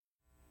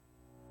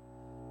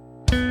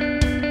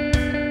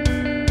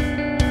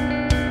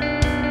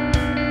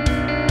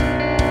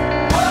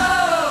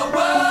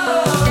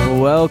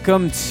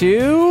welcome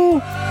to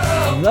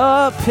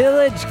the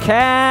Pillagecast.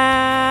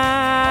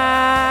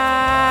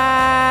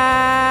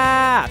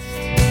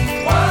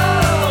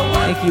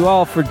 Thank you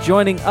all for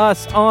joining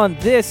us on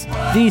this,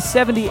 the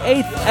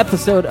 78th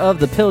episode of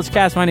the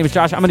Pillagecast. My name is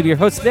Josh. I'm going to be your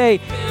host today,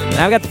 and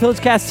I've got the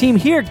Pillagecast team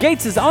here.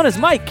 Gates is on his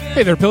mic.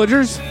 Hey there,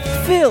 pillagers.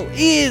 Phil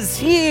is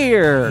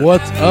here.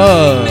 What's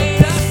up?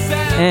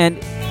 And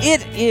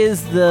it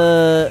is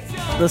the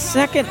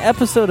second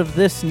episode of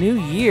this new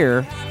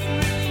year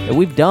that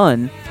we've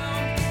done.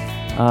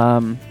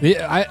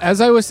 As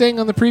I was saying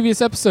on the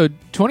previous episode,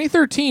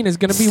 2013 is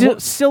going to be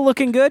still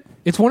looking good.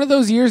 It's one of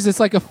those years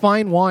that's like a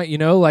fine wine, you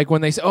know, like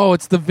when they say, "Oh,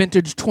 it's the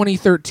vintage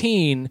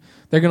 2013."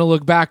 They're going to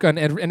look back on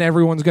and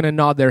everyone's going to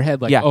nod their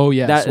head like, "Oh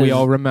yes, we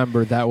all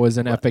remember that was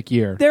an epic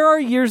year." There are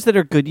years that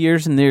are good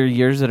years and there are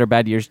years that are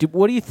bad years.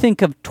 What do you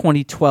think of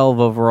 2012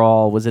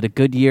 overall? Was it a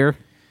good year?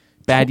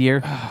 Bad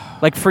year?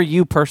 Like for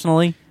you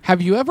personally?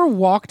 Have you ever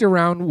walked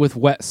around with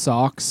wet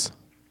socks?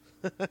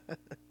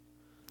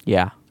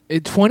 Yeah.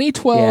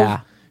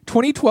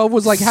 2012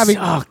 was like having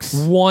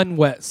one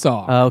wet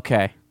sock.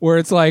 Okay. Where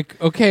it's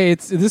like, okay,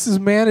 this is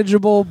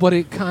manageable, but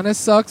it kind of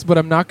sucks, but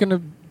I'm not going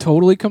to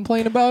totally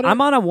complain about it. I'm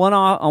on a one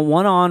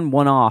on,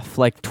 one off.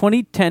 Like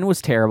 2010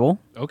 was terrible.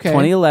 Okay.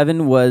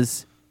 2011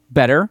 was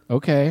better.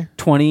 Okay.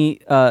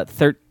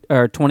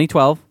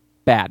 2012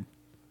 bad.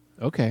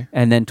 Okay.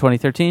 And then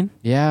 2013?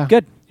 Yeah.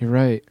 Good. You're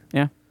right.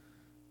 Yeah.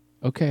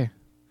 Okay.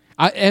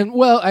 I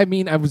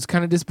was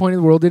kind of disappointed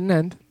the world didn't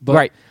end. But,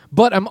 right.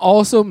 But I'm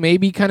also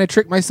maybe kind of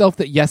tricked myself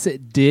that, yes,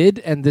 it did.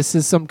 And this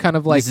is some kind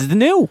of like... This is the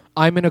new.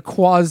 I'm in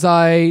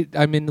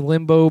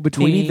limbo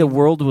between... Maybe the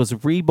world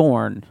was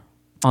reborn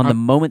on the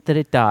moment that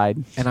it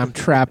died. And I'm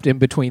trapped in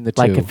between the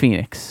two. Like a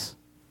phoenix.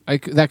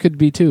 That could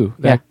be too.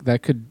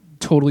 That could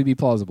totally be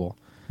plausible.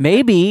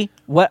 Maybe.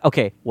 What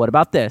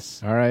about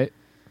this? All right.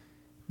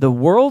 The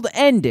world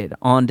ended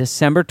on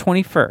December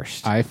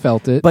 21st. I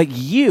felt it. But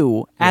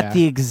you, at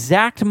the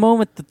exact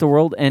moment that the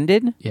world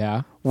ended,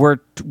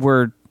 were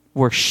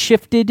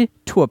shifted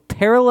to a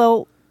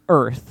parallel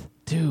Earth.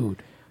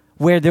 Dude.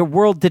 Where the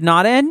world did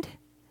not end,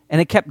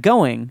 and it kept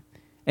going.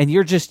 And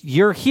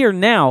you're here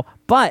now,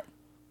 but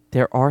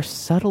there are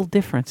subtle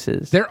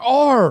differences. There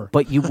are.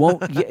 But you won't,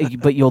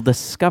 but you'll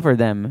discover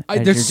them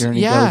as your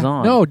journey goes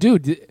on. No,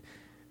 dude.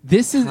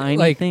 This is tiny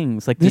like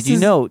things. Like, did you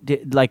know?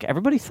 Like,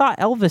 everybody thought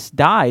Elvis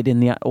died in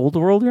the old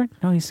world.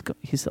 No, he's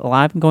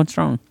alive and going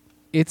strong.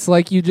 It's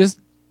like you just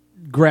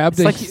grabbed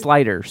like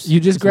sliders. You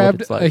just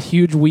grabbed a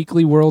huge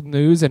weekly world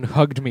news and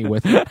hugged me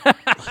with it.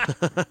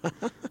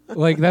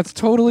 Like, that's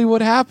totally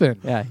what happened.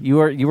 Yeah, you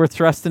were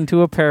thrust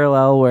into a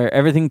parallel where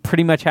everything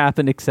pretty much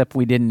happened except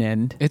we didn't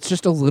end. It's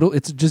just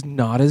it's just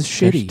not as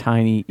shitty. There's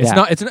tiny.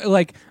 It's not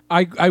like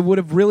I would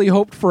have really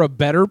hoped for a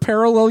better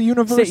parallel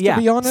universe, to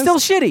be honest. Still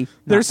shitty.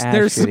 There's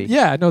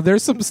shitty.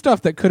 There's some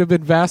stuff that could have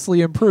been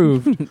vastly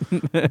improved.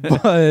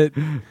 But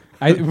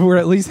we're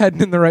at least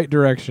heading in the right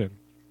direction.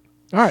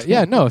 All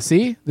right,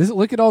 see?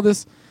 Look at all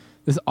this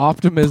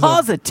optimism.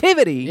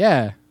 Positivity.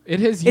 Yeah.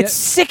 It's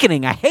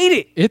sickening. I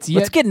hate it.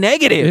 Let's get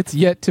negative. It's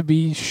yet to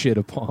be shit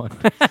upon.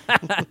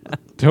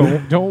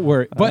 Don't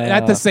worry. But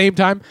at the same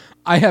time,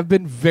 I have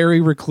been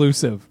very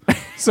reclusive.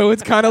 So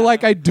it's kind of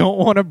like I don't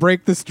want to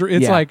break the streak.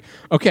 It's like,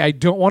 okay, I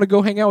don't want to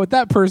go hang out with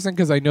that person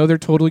because I know they're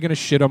totally going to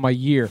shit on my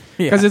year.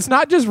 Because it's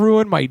not just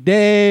ruin my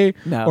day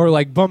or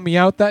like bum me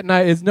out that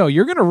night.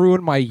 You're going to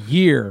ruin my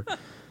year.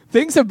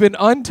 Things have been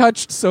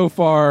untouched so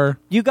far.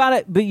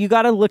 But you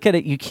gotta look at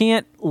it. You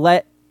can't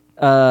let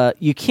a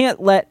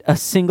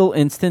single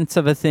instance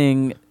of a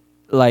thing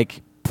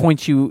like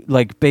point you,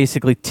 like,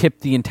 basically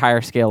tip the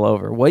entire scale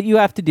over. What you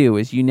have to do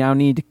is you now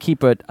need to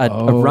keep a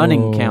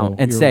running count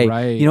and say,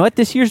 right. You know what,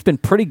 this year's been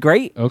pretty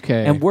great.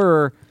 Okay. And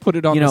we're put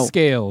it on the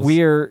scales.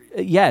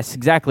 Yes,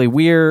 exactly.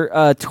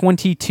 We're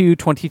 22,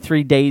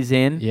 23 days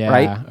in. Yeah.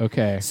 Right.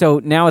 Okay.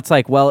 So now it's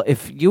like, well,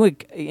 if you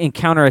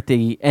encounter at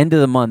the end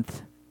of the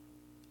month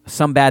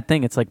some bad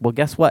thing, it's like, well,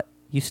 guess what?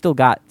 I still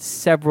got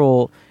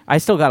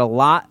a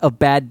lot of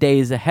bad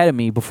days ahead of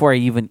me before I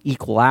even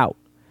equal out.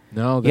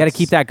 No, you got to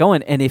keep that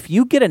going. And if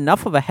you get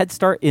enough of a head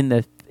start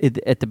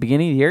at the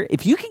beginning of the year,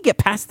 if you can get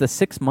past the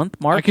 6-month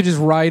mark, I could just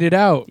ride it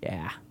out.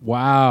 Yeah.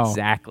 Wow.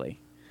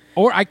 Exactly.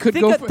 Or I could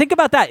think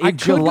about that. I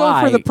could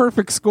go for the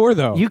perfect score,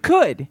 though. You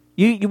could.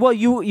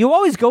 You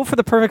always go for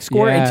the perfect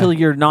score until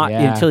you're not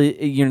until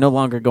you're no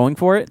longer going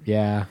for it.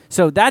 Yeah.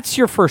 So that's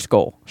your first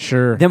goal.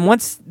 Sure. Then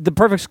once the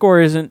perfect score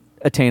isn't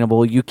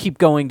attainable, you keep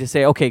going to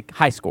say, okay,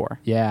 high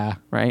score. Yeah.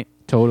 Right.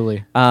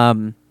 Totally.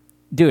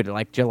 Dude,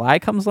 like July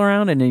comes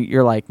around and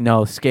you're like,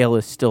 no, scale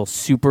is still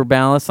super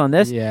balanced on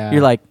this. Yeah.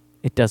 You're like,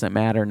 it doesn't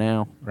matter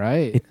now.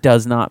 Right. It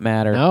does not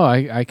matter. No,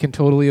 I can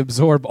totally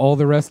absorb all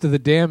the rest of the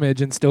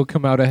damage and still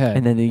come out ahead.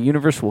 And then the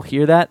universe will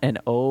hear that, and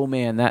oh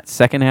man, that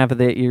second half of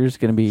that year is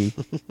going to be...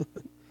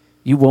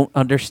 You won't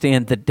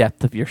understand the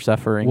depth of your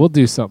suffering. We'll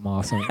do something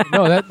awesome.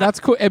 No, that's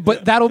cool.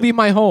 But that'll be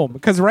my home.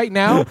 Because right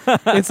now,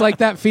 it's like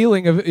that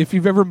feeling of if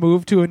you've ever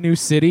moved to a new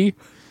city...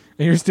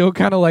 and you're still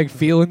kind of like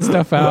feeling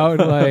stuff out.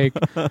 Like,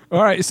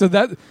 all right, so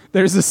that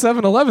there's a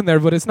 7-Eleven there,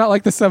 but it's not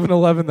like the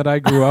 7-Eleven that I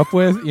grew up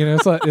with. You know,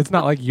 it's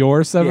not like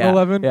your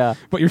 7-Eleven. Yeah.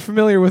 But you're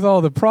familiar with all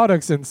the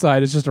products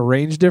inside. It's just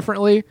arranged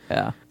differently.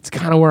 Yeah. It's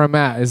kind of where I'm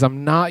at. Is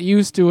I'm not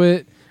used to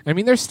it. I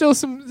mean, there's still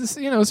some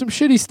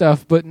shitty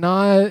stuff, but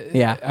not.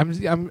 Yeah.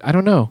 I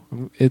don't know.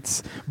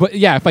 But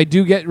yeah, if I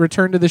do get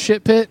returned to the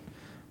shit pit,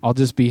 I'll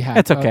just be happy.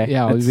 It's okay.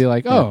 I'll just be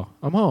like, oh,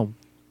 I'm home.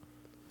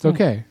 It's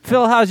okay.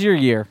 Phil, how's your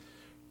year?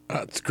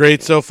 It's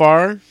great so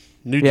far.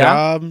 New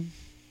job.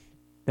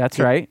 That's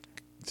right.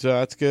 So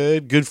that's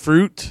good. Good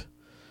fruit.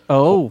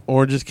 Oh.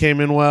 Oranges came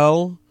in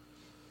well.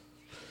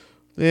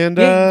 And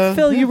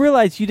Phil, you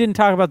realize you didn't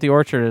talk about the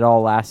orchard at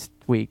all last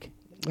week.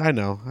 I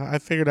know. I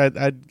figured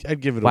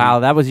I'd give it a Wow,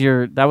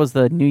 week. that was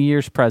the New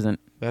Year's present.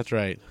 That's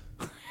right.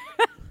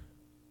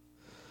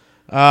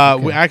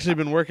 We actually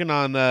been working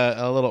on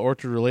a little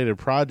orchard-related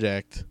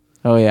project.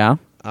 Oh, yeah?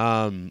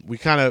 We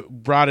kind of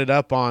brought it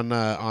up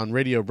on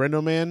Radio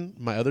Brendo Man,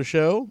 my other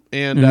show,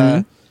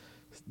 and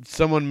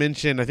someone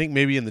mentioned, I think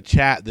maybe in the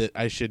chat, that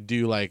I should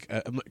do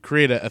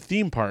create a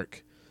theme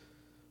park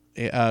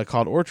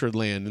called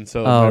Orchardland, and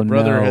so my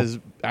brother has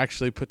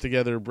actually put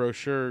together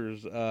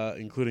brochures,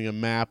 including a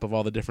map of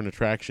all the different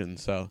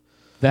attractions. So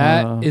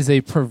that is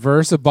a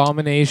perverse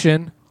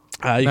abomination.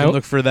 You can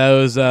look for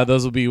those.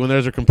 Those will be, when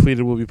those are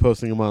completed, we'll be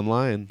posting them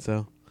online.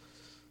 So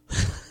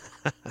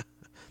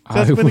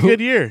that's been a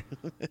good year.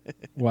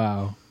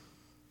 Wow.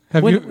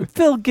 When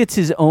Phil gets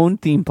his own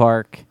theme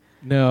park,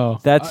 no,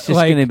 that's just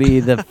going to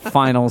be the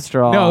final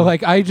straw. No,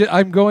 like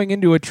I'm going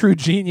into a true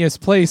genius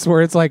place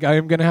where it's like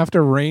I'm going to have to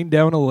rain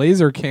down a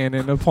laser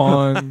cannon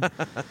upon,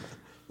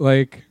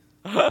 like,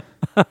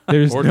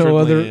 there's no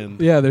other.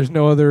 Yeah, there's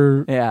no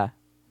other. Yeah.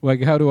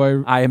 Like, how do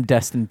I am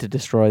destined to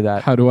destroy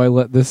that. How do I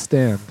let this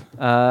stand?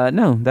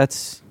 No,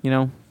 that's,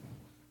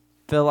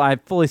 Phil, I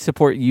fully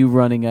support you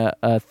running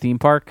a theme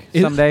park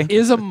someday.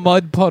 Is a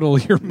mud puddle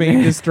your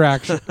main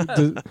distraction?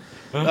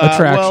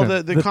 Attraction.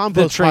 Well, the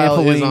compost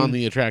pile is on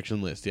the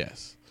attraction list,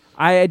 yes.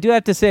 I do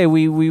have to say,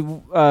 we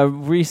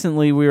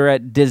recently we were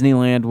at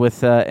Disneyland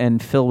with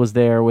and Phil was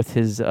there with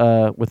his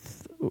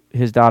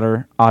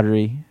daughter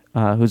Audrey,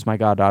 who's my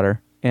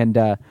goddaughter,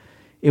 and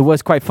it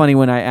was quite funny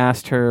when I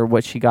asked her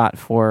what she got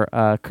for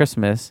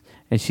Christmas,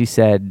 and she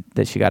said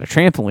that she got a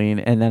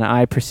trampoline, and then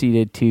I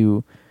proceeded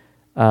to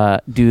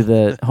do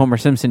the Homer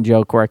Simpson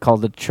joke where I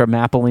called it a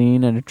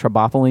tromapoline and a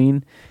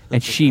tromapoline,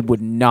 and she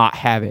would not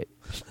have it.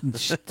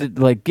 She's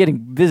like getting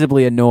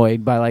visibly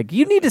annoyed by like,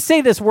 you need to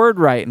say this word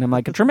right, and I'm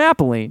like, a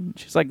tromapoline.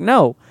 She's like,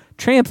 no,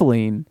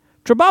 trampoline,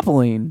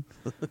 tromapoline,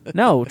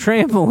 no,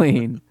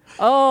 trampoline.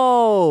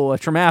 Oh, a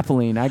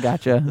tromapoline. I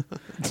gotcha.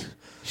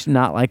 She's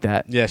not like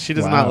that. Yeah, she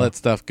does not let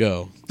stuff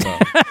go. So.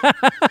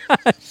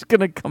 She's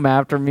gonna come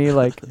after me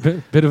like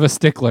bit of a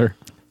stickler.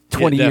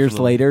 20 years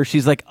later,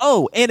 she's like,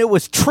 oh, and it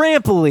was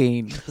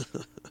trampoline.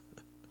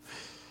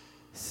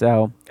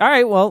 So, all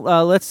right, well,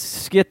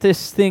 let's get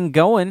this thing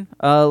going.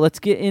 Let's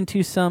get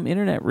into some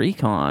internet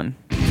recon.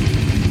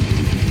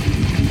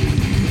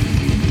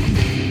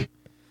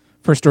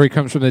 First story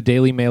comes from the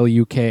Daily Mail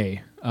UK.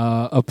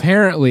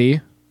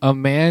 Apparently, a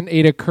man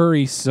ate a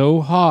curry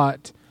so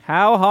hot.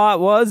 How hot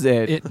was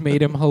it? It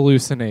made him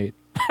hallucinate.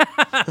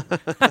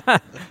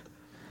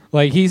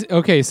 Like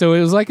so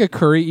it was like a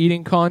curry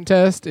eating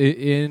contest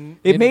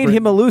It made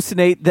him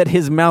hallucinate that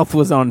his mouth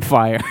was on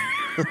fire.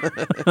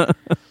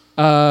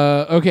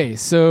 Okay,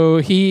 so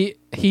he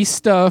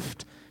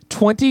stuffed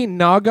 20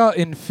 Naga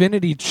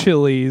Infinity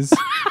chilies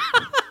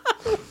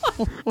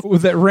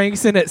that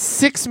ranks in at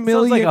 6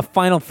 million. Sounds like a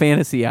Final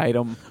Fantasy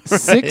item.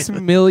 6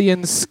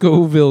 million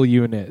Scoville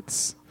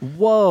units.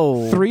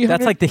 Whoa. 300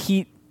 That's like the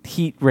heat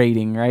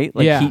rating, right?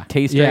 Like heat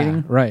taste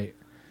rating? Right.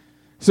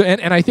 So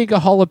and I think a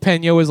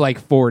jalapeno is like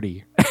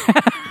 40.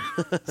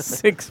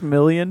 6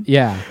 million?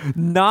 Yeah.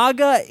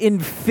 Naga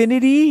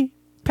Infinity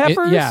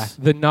peppers?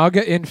 The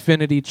Naga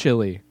Infinity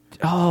chili.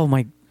 Oh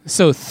my.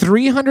 So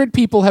 300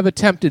 people have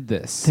attempted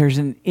this. There's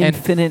an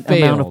infinite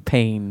amount of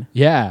pain.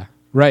 Yeah,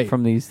 right.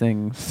 From these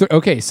things.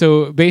 Okay,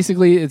 so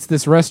basically it's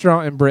this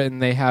restaurant in Britain.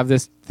 They have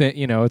this thing,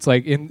 it's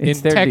like in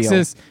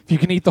Texas, deal. If you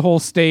can eat the whole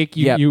steak,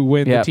 you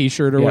win the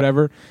t-shirt or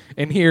whatever.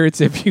 And here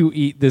it's if you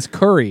eat this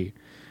curry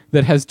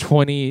that has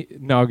 20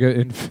 Naga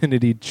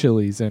Infinity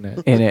chilies in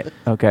it.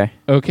 Okay.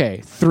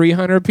 Okay,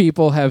 300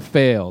 people have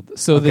failed.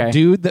 So the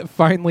dude that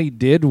finally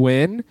did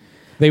win,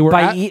 they were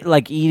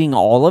eating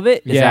all of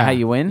it? Is that how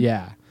you win?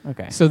 Yeah.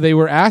 Okay. So they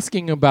were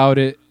asking about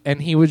it, and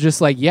he was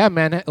just like, yeah,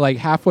 man, like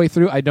halfway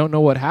through, I don't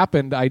know what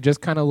happened. I just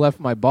kind of left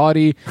my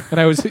body. And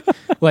I was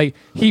like,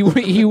 he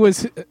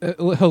was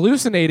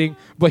hallucinating,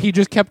 but he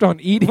just kept on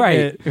eating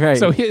it. Right.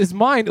 So his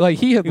mind,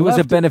 like it was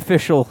a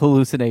beneficial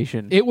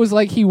hallucination. It was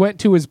like he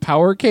went to his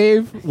power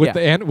cave with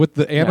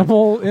the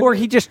animal. Or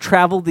he just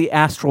traveled the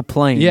astral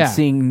plane,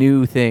 seeing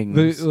new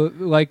things.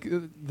 Like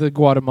the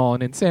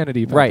Guatemalan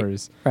insanity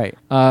peppers. Right.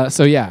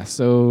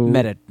 So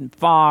met a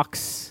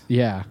fox.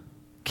 Yeah.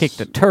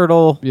 Kicked a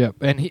turtle. Yep,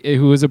 and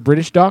who was a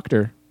British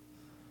doctor.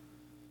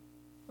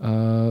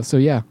 So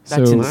yeah,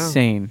 That's so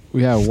insane.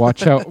 yeah,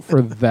 watch out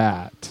for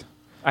that.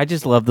 I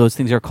just love those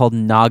things. Are called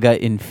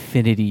Naga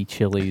Infinity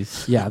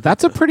chilies. Yeah,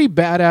 that's a pretty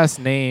badass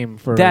name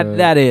for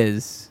That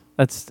is.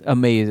 That's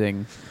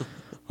amazing.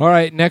 All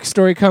right, next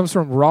story comes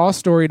from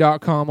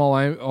rawstory.com,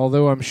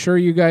 although I'm sure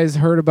you guys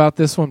heard about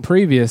this one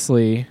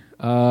previously.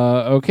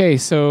 Okay,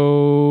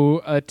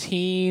 so a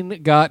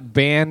teen got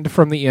banned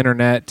from the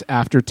internet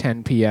after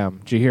 10 p.m.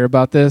 Did you hear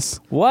about this?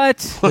 What?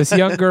 This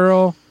young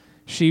girl,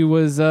 she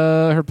was,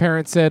 her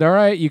parents said, all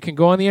right, you can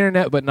go on the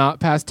internet, but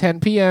not past 10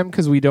 p.m.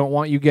 because we don't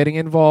want you getting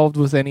involved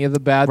with any of the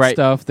bad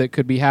stuff that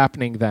could be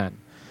happening then.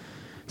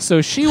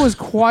 So she was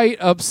quite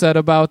upset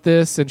about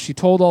this, and she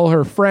told all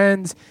her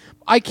friends,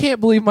 I can't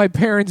believe my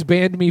parents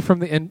banned me from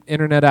the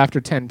internet after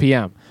 10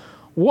 p.m.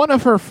 One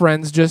of her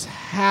friends just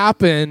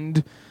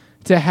happened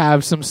to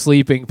have some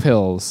sleeping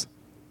pills,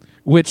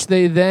 which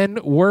they then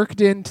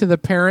worked into the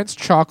parents'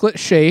 chocolate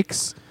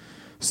shakes.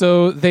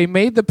 So they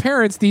made the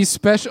parents these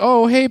special,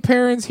 oh, hey,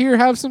 parents, here,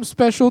 have some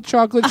special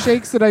chocolate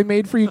shakes that I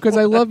made for you because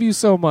I love you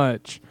so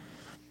much.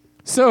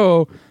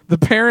 So the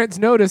parents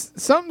noticed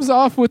something's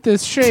off with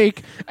this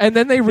shake, and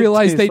then they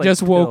realized they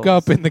just woke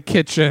up in the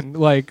kitchen,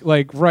 like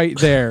right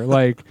there.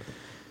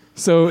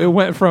 So it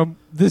went from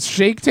this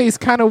shake tastes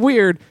kind of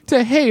weird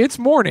to, hey, it's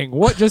morning.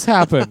 What just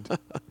happened?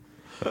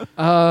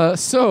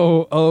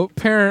 So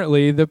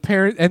apparently the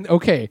parent, and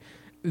okay,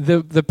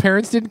 the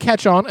parents didn't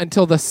catch on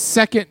until the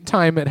second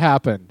time it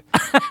happened.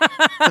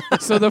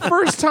 So the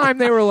first time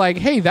they were like,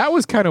 hey, that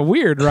was kind of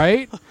weird,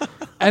 right?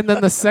 And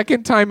then the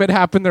second time it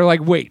happened, they're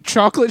like, wait,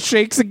 chocolate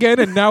shakes again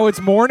and now it's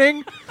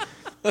morning?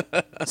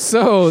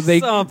 So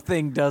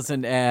something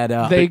doesn't add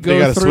up. They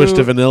got to switch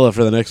to vanilla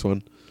for the next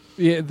one.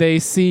 Yeah, they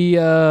see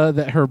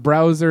that her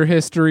browser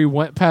history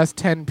went past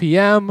 10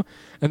 p.m.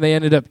 and they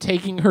ended up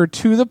taking her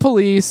to the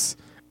police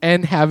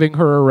and having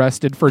her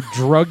arrested for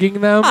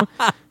drugging them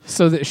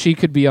so that she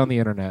could be on the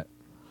internet.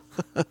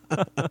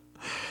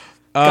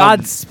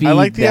 Godspeed. I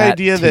like the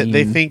idea team. that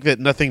they think that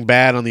nothing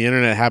bad on the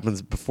internet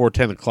happens before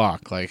 10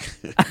 o'clock. Like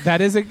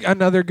that is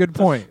another good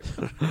point.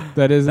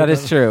 That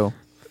is true.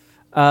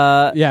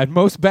 Yeah,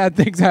 most bad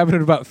things happen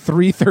at about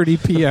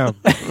 3:30 p.m.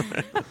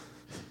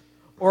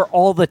 Or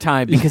all the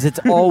time, because it's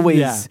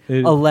always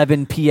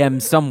 11 p.m.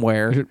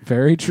 somewhere.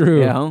 Very true.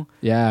 You know?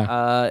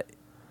 Yeah.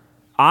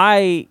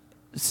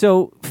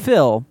 So,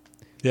 Phil.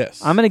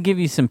 Yes. I'm going to give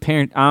you some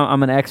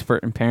I'm an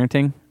expert in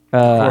parenting. I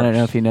don't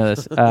know if you know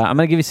this. I'm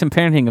going to give you some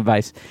parenting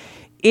advice.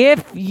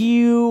 If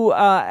you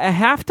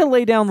have to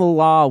lay down the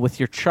law with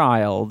your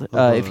child,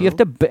 if you have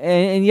to,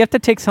 and you have to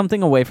take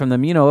something away from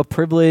them, a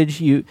privilege,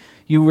 you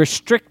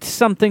restrict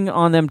something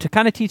on them to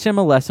kind of teach them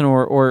a lesson,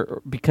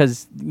 or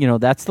because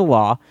that's the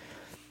law.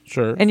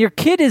 Sure. And your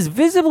kid is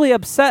visibly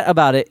upset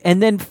about it,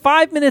 and then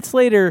 5 minutes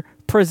later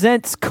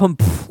presents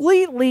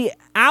completely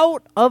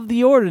out of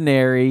the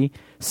ordinary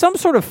some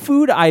sort of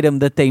food item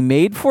that they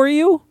made for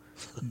you.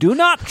 Do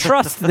not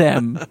trust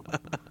them.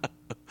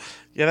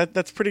 Yeah,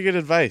 that's pretty good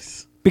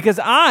advice. Because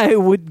I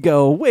would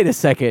go, wait a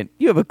second,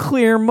 you have a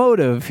clear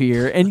motive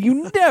here, and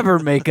you never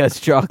make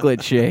us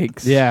chocolate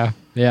shakes. Yeah.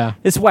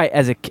 It's why,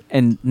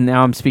 and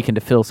now I'm speaking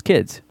to Phil's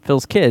kids.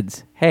 Phil's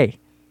kids, hey,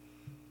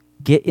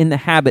 get in the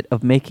habit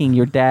of making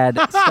your dad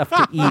stuff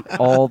to eat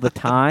all the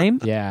time.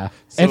 Yeah.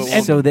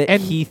 So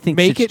that he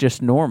thinks it's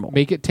just normal.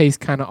 Make it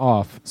taste kind of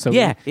off. So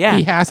yeah.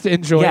 He has to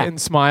enjoy it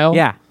and smile.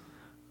 Yeah.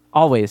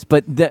 Always,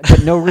 but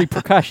no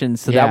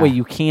repercussions, so that way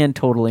you can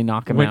totally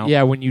knock him out.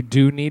 Yeah, when you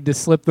do need to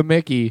slip the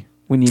Mickey.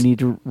 When you need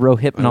to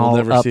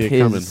rohypnol up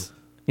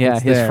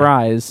his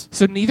fries.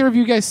 So neither of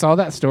you guys saw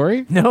that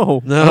story?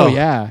 No. Oh,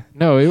 yeah.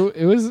 No,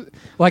 it was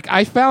like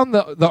I found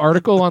the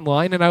article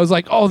online and I was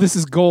like, oh, this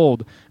is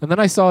gold. And then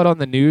I saw it on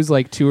the news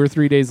like 2 or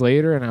 3 days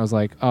later and I was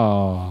like,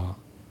 oh.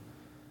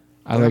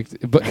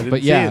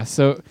 But yeah,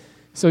 so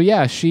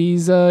yeah, she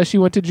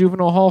went to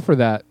juvenile hall for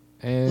that.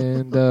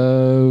 And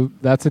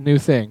that's a new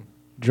thing,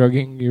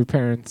 drugging your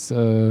parents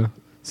so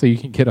you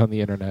can get on the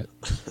internet.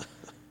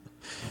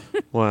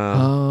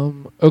 Wow.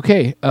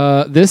 Okay,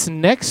 this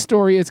next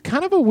story is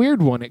kind of a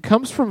weird one. It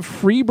comes from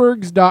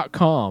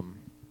freebergs.com.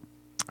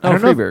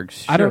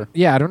 Freebergs.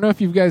 I don't know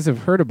if you guys have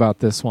heard about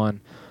this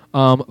one,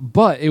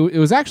 but it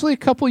was actually a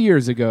couple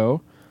years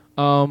ago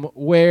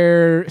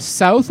where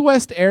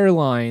Southwest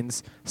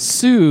Airlines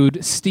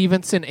sued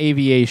Stevenson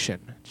Aviation.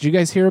 Did you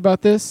guys hear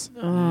about this?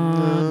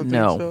 No.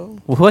 So.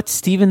 What's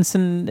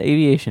Stevenson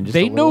Aviation?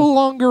 They no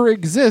longer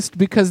exist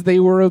because they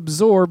were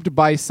absorbed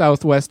by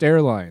Southwest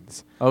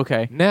Airlines.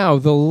 Okay. Now,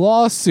 the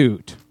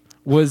lawsuit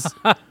was...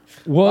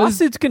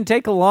 Lawsuits can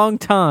take a long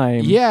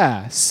time.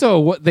 Yeah. So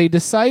what they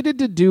decided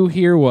to do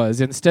here was,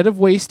 instead of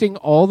wasting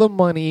all the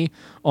money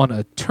on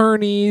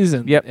attorneys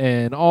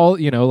and all,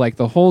 like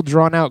the whole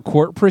drawn-out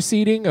court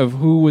proceeding of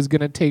who was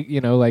going to take,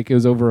 like it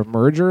was over a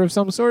merger of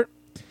some sort,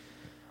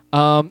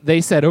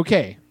 they said,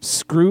 okay,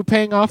 screw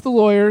paying off the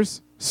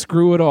lawyers,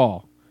 screw it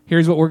all.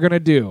 Here's what we're going to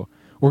do.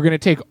 We're going to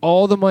take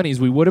all the monies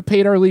we would have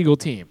paid our legal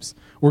teams.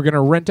 We're going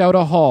to rent out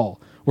a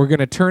hall. We're going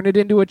to turn it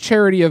into a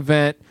charity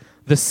event.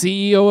 The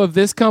CEO of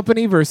this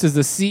company versus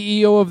the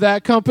CEO of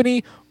that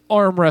company.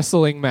 arm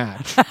wrestling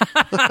match.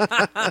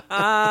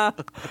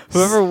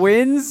 Whoever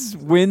wins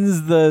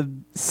the.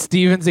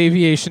 Stevens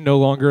Aviation no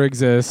longer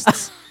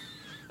exists.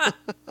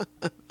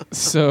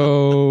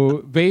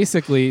 So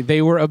basically,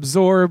 they were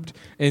absorbed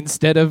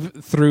instead of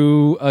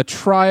through a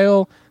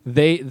trial.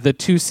 The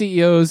two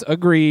CEOs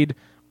agreed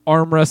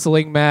arm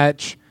wrestling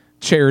match,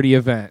 charity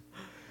event.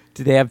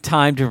 Do they have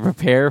time to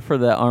prepare for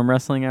the arm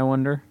wrestling? I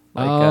wonder.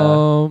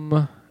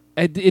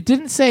 It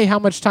didn't say how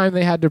much time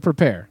they had to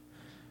prepare.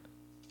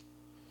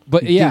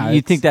 But yeah,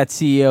 you think that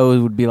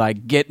CEO would be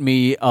like, "Get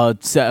me a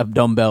set of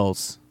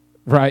dumbbells."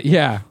 Right,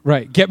 yeah,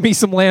 right. Get me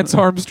some Lance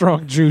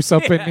Armstrong juice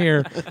up in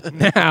here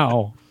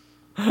now.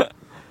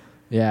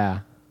 Yeah.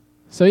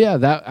 So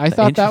yeah, I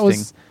thought that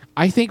was.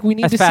 I think we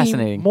need That's to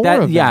fascinating. see more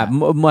of that. Yeah,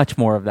 much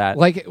more of that.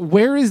 Like,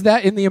 where is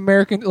that in the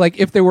American? Like,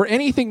 if there were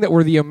anything that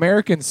were the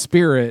American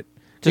spirit,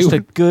 just a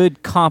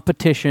good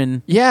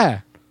competition.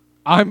 Yeah,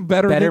 I'm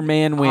better. Better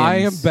man wins. I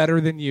am better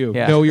than you.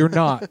 Yeah. No, you're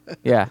not.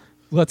 Yeah.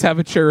 Let's have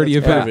a charity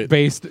event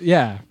based.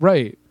 Yeah,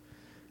 right.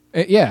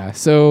 Yeah.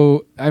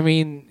 So I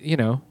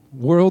mean,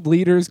 world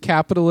leaders,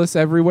 capitalists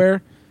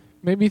everywhere.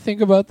 Maybe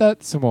think about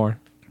that some more.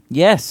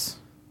 Yes.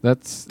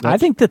 That's I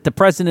think that the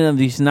president of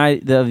the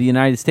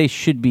United States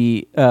should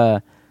be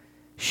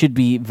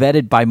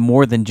vetted by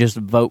more than just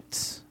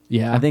votes.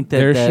 Yeah, I think that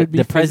there should be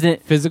the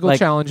president physical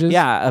challenges.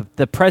 Yeah,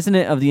 the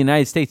president of the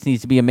United States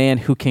needs to be a man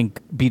who can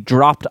be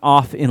dropped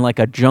off in like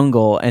a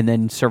jungle and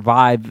then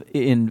survive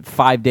in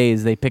 5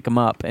 days. They pick him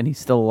up and he's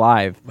still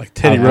alive, like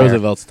Teddy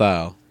Roosevelt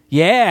style.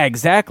 Yeah,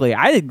 exactly.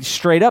 I think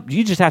straight up,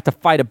 you just have to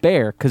fight a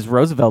bear because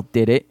Roosevelt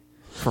did it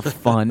for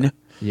fun.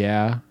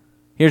 Yeah.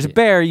 Here's a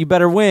bear. You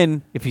better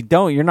win. If you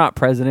don't, you're not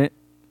president.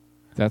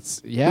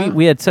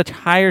 We had such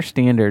higher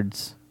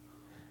standards.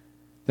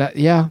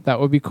 That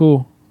would be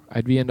cool.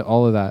 I'd be into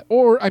all of that.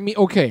 Or, I mean,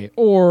 okay.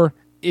 Or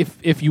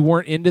if you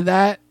weren't into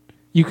that,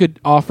 you could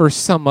offer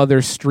some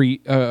other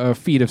feat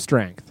of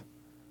strength.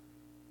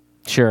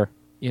 Sure.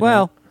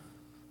 Well,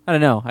 I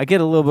don't know. I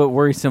get a little bit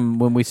worrisome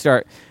when we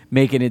start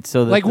making it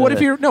so that like what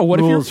if you're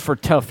rules for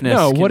toughness.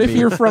 No, what if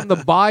you're from the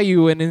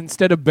bayou and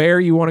instead of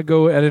bear you want to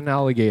go at an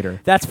alligator?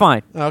 That's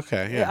fine.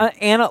 Okay, yeah.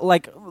 And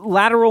like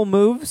lateral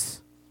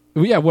moves.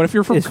 Yeah, what if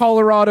you're from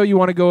Colorado? You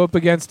want to go up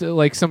against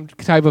like some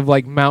type of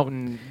like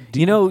mountain.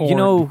 You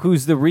know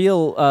who's the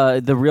real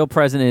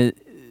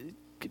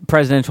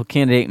presidential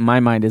candidate in my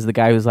mind is the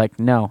guy who's like,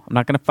 no, I'm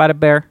not going to fight a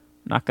bear.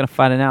 I'm not going to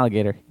fight an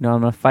alligator. You know what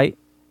I'm going to fight?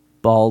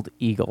 Bald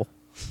eagle.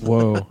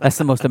 Whoa, that's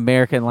the most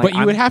American. Like, but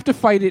you would have to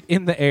fight it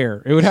in the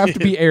air. It would have to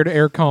be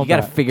air-to-air combat.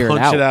 You got to figure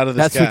Punch it out of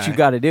the That's sky. what you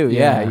got to do.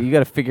 Yeah, you got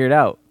to figure it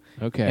out.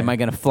 Okay. Am I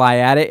going to fly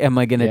at it? Am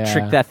I going to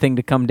trick that thing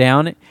to come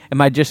down?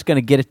 Am I just going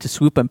to get it to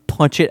swoop and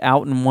punch it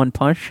out in one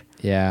punch?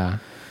 Yeah.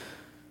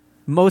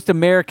 Most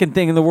American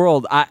thing in the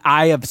world.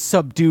 I have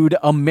subdued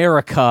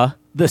America,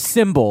 the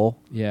symbol.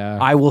 Yeah.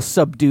 I will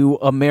subdue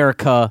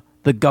America,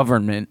 the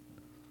government.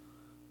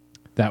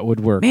 That would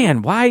work.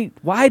 Man, why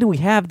do we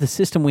have the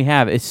system we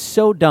have? It's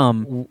so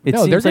dumb. It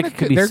seems like it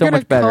could be so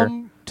much better.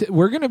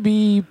 We're going to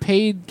be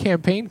paid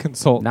campaign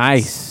consultants.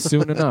 Nice.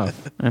 Soon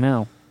enough. I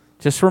know.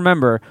 Just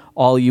remember,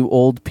 all you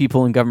old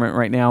people in government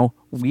right now,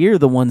 we're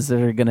the ones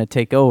that are going to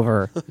take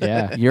over.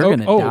 Yeah. You're going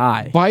to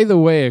die. By the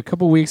way, a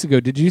couple weeks ago,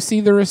 did you see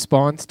the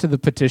response to the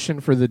petition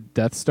for the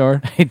Death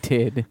Star? I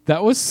did.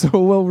 That was so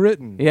well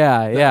written.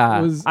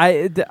 Yeah.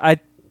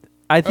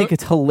 I think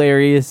it's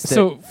hilarious.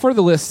 So for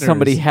the listeners,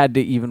 somebody had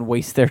to even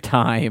waste their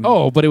time.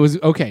 Oh, but it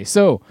was okay.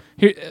 So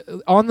here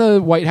on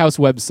the White House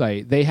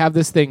website, they have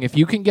this thing. If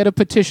you can get a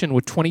petition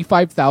with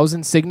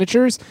 25,000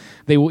 signatures,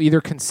 they will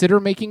either consider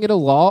making it a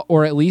law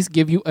or at least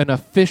give you an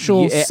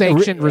official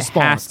sanctioned response.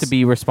 It has to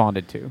be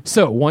responded to.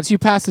 So once you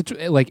pass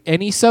it, like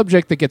any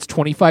subject that gets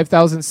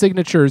 25,000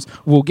 signatures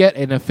will get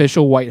an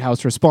official White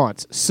House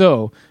response.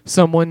 So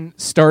someone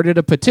started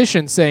a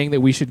petition saying that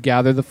we should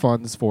gather the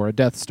funds for a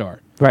Death Star.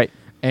 Right.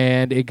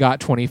 And it got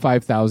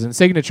 25,000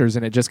 signatures,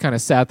 and it just kind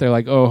of sat there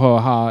like, oh, ha,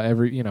 ha,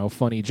 every,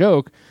 funny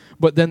joke.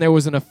 But then there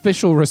was an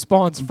official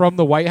response from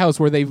the White House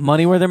where they've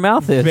money where their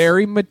mouth is.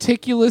 Very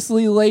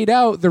meticulously laid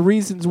out the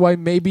reasons why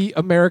maybe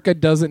America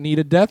doesn't need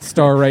a Death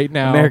Star right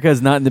now. America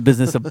is not in the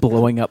business of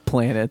blowing up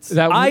planets.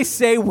 I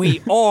say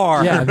we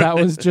are. Yeah, that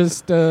was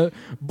just...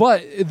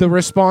 but the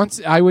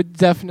response, I would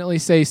definitely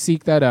say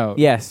seek that out.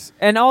 Yes.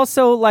 And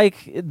also,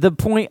 like, the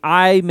point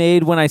I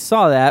made when I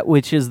saw that,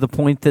 which is the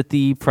point that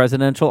the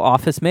presidential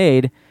office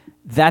made,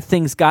 that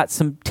thing's got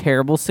some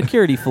terrible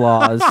security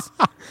flaws.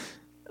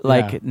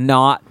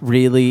 Not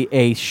really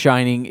a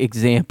shining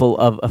example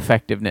of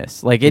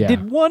effectiveness. Like, it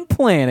did one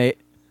planet.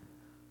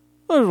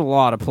 There's a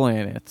lot of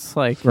planets.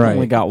 Like,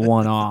 only got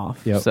one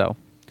off. Yep. So,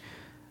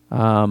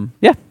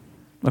 yeah.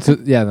 Okay. So,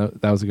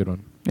 that was a good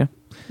one. Yeah.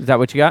 Is that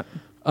what you got?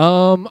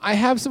 I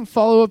have some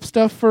follow-up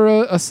stuff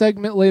for a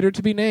segment later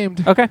to be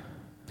named. Okay.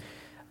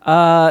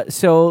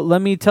 So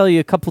let me tell you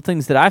a couple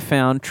things that I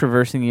found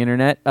traversing the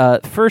internet.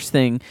 First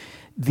thing,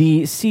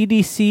 the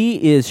CDC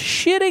is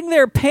shitting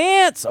their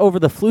pants over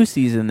the flu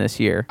season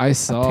this year. I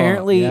saw.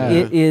 Apparently,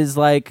 it is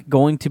like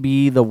going to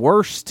be the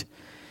worst.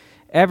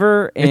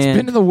 ever. And It's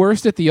been the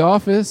worst at the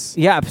office.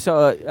 yeah,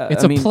 so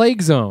It's a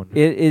plague zone.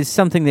 It is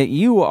something that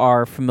you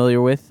are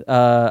familiar with.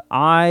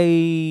 I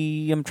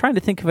am trying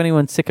to think of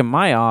anyone sick in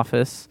my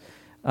office.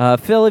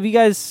 Phil, have you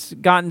guys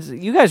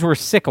gotten? You guys were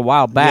sick a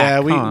while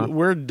back. Yeah,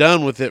 we're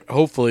done with it.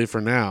 Hopefully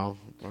for now.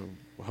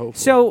 Hopefully.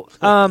 So,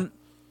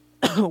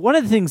 one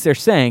of the things they're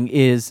saying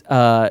is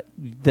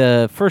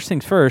the first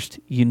things first.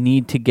 You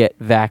need to get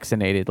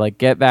vaccinated. Like,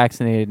 get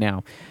vaccinated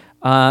now.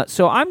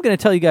 So I'm going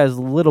to tell you guys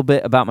a little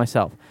bit about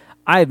myself.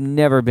 I have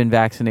never been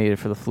vaccinated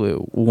for the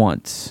flu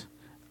once.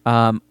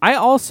 I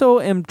also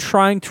am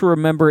trying to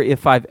remember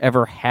if I've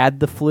ever had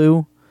the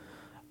flu,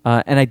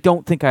 and I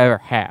don't think I ever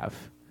have.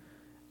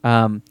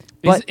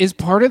 But Is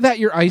part of that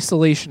your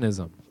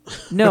isolationism?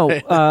 no,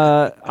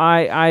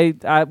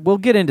 I will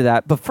get into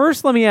that. But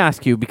first, let me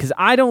ask you, because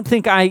I don't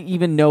think I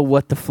even know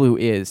what the flu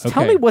is.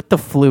 Tell Okay. me what the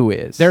flu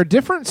is. There are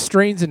different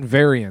strains and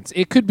variants.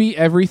 It could be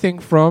everything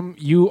from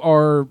you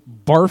are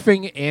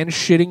barfing and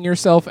shitting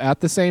yourself at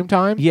the same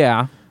time.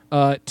 Yeah.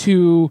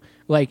 To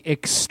like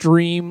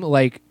extreme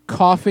like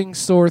coughing,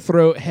 sore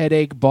throat,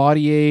 headache,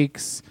 body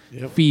aches,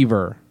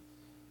 fever.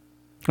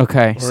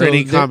 Okay. Or So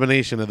any there-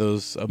 combination of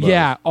those above.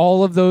 Yeah,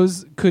 all of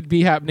those could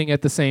be happening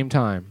at the same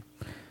time.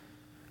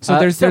 So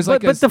there's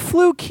like but the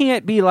flu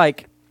can't be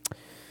like.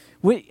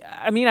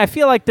 I mean, I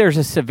feel like there's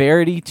a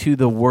severity to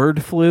the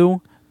word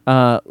flu.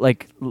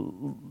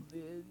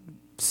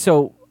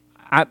 So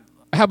how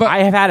about I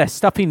have had a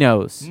stuffy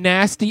nose.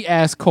 nasty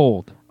ass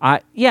cold?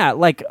 But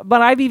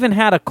I've even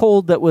had a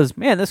cold that was,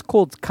 man, this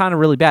cold's kind of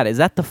really bad. Is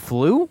that the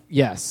flu?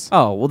 Yes.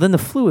 Oh, well, then the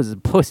flu is a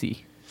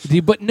pussy.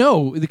 But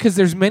no, because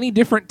there's many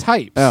different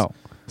types. Oh.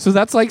 So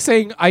that's like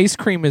saying ice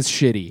cream is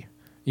shitty.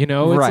 You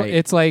know, Right.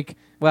 It's like,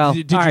 Well,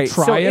 did all you right,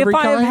 try so every if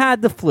I have kind?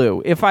 had the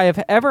flu, if I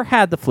have ever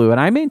had the flu, and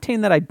I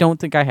maintain that I don't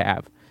think I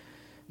have.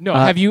 No,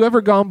 have you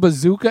ever gone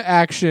bazooka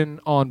action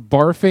on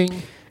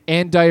barfing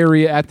and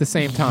diarrhea at the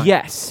same time?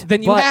 Yes.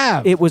 Then you but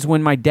have. It was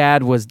when my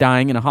dad was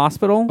dying in a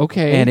hospital.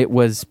 Okay. And it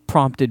was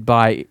prompted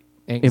by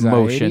Anxiety?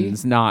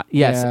 emotions, not.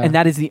 Yes. Yeah. And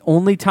that is the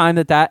only time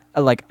that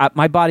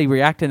my body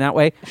reacted in that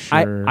way.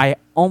 Sure. I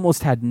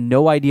almost had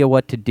no idea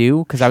what to do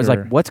because I was like,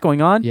 Sure. what's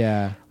going on?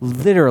 Yeah.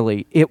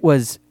 Literally, it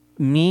was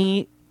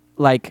me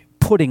like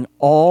putting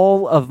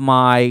all of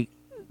my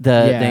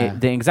the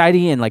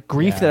anxiety and like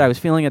grief Yeah. that I was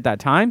feeling at that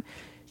time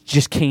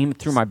just came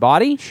through my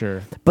body.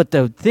 Sure. But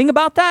the thing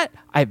about that,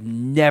 I've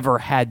never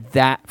had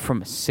that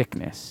from a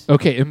sickness.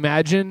 Okay,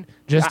 imagine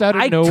just out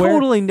of I nowhere.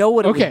 totally know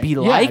what it would be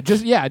like.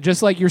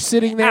 Just like you're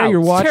sitting there, Ow, you're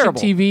it's watching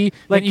terrible. TV,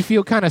 Like, then you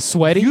feel kind of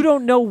sweaty. You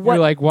don't know what.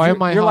 You're like, why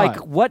am I You're hot? like,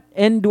 what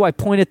end do I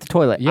point at the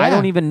toilet? Yeah. I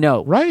don't even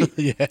know. Right?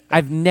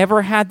 I've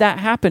never had that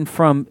happen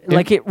from,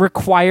 like, it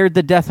required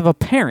the death of a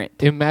parent.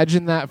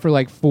 Imagine that for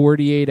like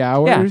 48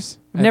 hours.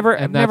 I've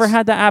never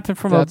had that happen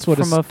from that's what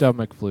from a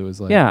stomach flu is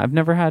like. Yeah, I've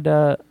never had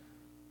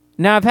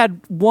Now I've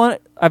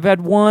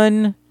had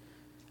one.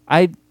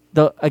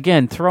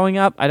 Again, throwing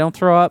up. I don't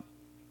throw up.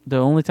 The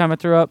only time I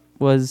threw up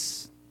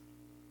was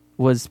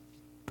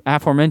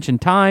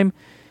aforementioned time.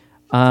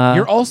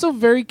 You're also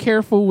very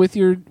careful with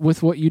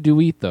what you do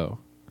eat, though.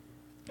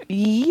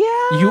 Yeah.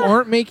 You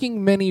aren't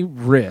making many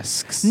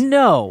risks.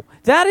 No,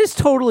 that is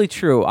totally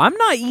true. I'm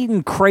not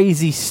eating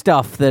crazy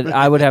stuff that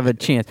I would have a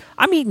chance.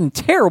 I'm eating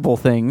terrible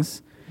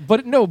things.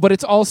 But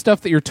it's all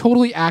stuff that you're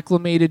totally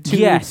acclimated to.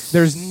 Yes.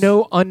 There's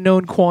no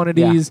unknown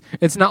quantities.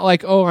 It's not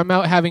like, oh, I'm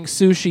out having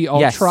sushi.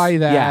 I'll Yes. try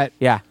that.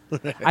 Yeah.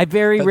 I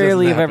very That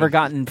rarely doesn't have ever happen.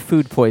 gotten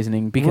food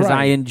poisoning because I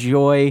Right.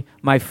 enjoy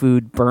my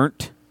food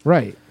burnt.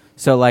 Right.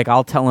 So, like,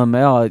 I'll tell them,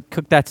 oh,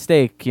 cook that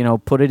steak,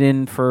 put it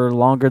in for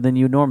longer than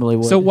you normally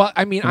would. So what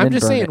I mean, and I'm then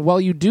just burn saying, it.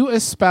 while you do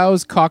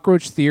espouse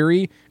cockroach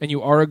theory and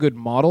you are a good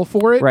model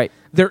for it, Right.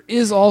 there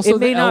is also it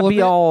may the not element,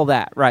 be all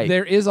that, right?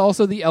 There is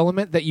also the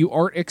element that you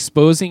aren't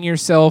exposing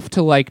yourself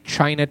to like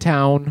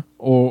Chinatown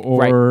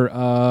or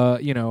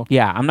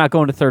Yeah, I'm not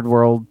going to third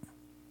world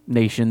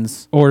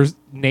nations. or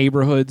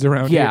neighborhoods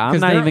around here. Yeah, I'm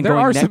 'Cause not there, even there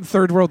going are next- some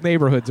third world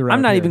neighborhoods around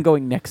I'm not here. even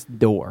going next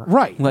door.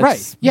 Right,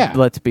 right, yeah.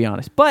 Let's be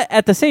honest. But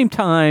at the same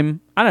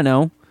time, I don't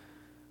know.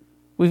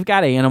 We've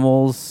got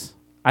animals.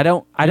 I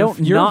don't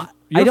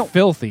You're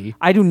filthy.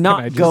 I do Can I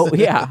not just go. say?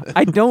 Yeah,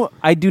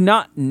 I do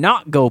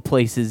not go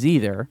places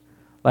either.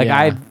 Like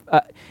Yeah.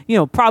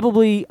 I've,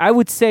 probably I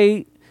would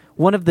say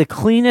one of the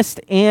cleanest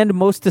and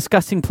most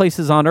disgusting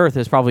places on earth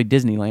is probably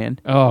Disneyland.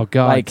 Oh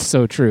God, Like,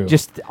 so true.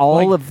 Just all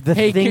Like, of the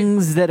hey,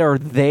 things that are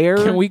there.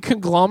 Can we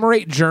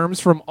conglomerate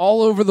germs from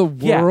all over the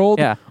Yeah, world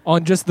yeah.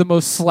 on just the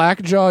most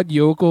slack-jawed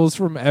yokels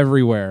from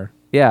everywhere,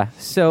 Yeah.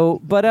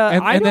 So, but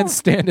and then don't-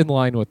 stand in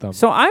line with them?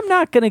 So I'm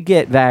not going to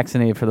get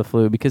vaccinated for the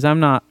flu because I'm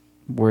not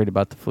worried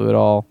about the flu at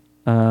all.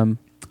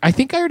 I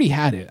think I already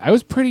had it. I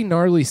was pretty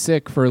gnarly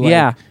sick for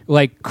Yeah.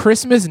 like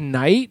Christmas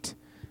night.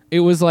 It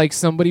was like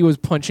somebody was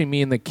punching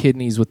me in the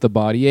kidneys with the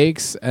body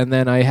aches, and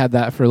then I had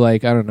that for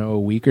like, I don't know, a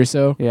week or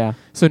so. Yeah.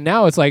 So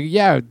now it's like,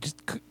 yeah, just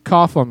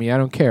cough on me. I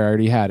don't care. I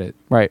already had it.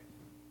 Right.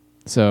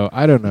 So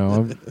I don't know.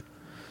 I'm-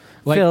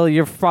 Like- Phil,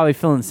 you're probably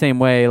feeling the same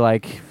way.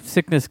 Like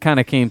sickness kind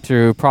of came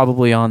through,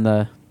 probably on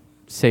the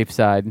safe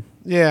side.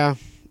 Yeah.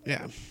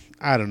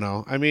 I don't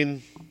know. I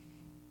mean,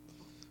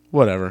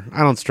 whatever.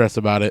 I don't stress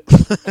about it.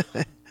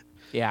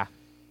 Yeah.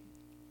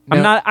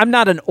 Now- I'm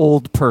not an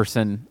old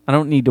person. I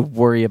don't need to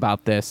worry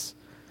about this.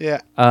 Yeah.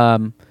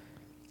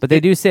 But they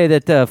do say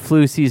that the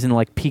flu season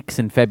like peaks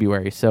in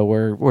February, so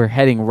we're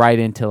heading right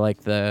into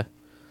like the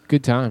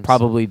Good times.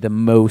 probably the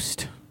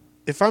most.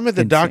 If I'm at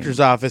the Insane. doctor's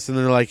office and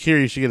they're like, "Here,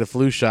 you should get a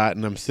flu shot,"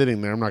 and I'm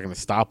sitting there, I'm not going to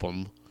stop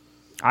them.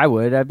 I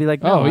would. I'd be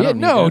like, no, Oh I yeah, don't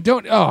need no, that.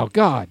 don't. Oh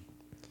God,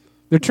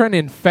 they're trying to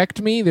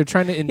infect me. They're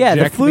trying to Yeah,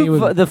 inject the me flu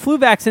with. the flu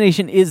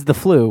vaccination is the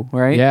flu,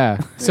 right? Yeah,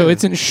 so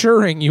it's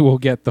ensuring you will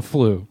get the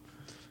flu.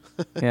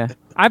 Yeah.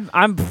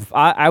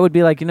 I would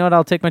be like, you know what?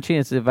 I'll take my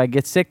chance. If I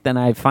get sick, then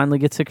I finally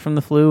get sick from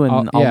the flu,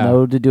 and I'll yeah.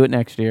 know to do it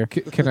next year.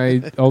 Can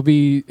I? I'll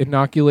be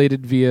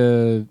inoculated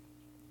via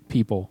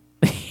people.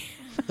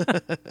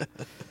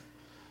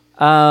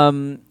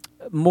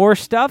 More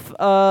stuff.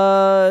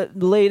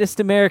 Latest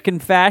American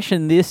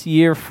fashion this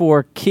year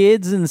for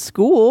kids in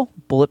school: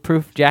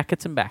 bulletproof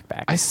jackets and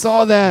backpacks. I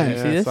saw that. You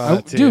see this? I saw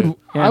that too. Dude.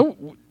 Yeah.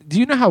 Do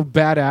you know how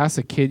badass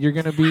a kid you're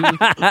gonna be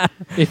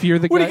if you're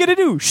the What guy are you gonna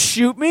do?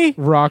 Shoot me?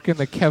 rocking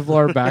the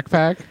Kevlar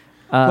backpack?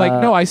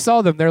 No, I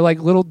saw them. They're like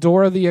little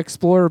Dora the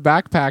Explorer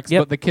backpacks,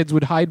 Yep. but the kids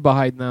would hide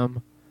behind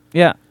them,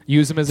 Yeah.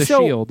 use them as a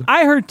So, shield.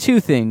 I heard two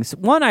things.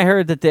 One, I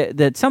heard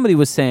that somebody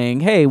was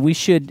saying, "Hey, we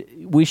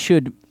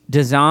should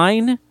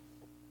design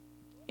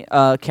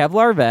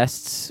Kevlar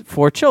vests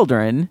for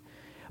children,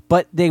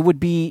 but they would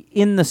be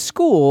in the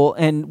school,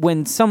 and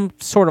when some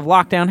sort of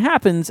lockdown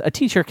happens, a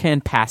teacher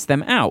can pass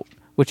them out."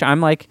 Which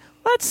I'm like,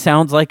 that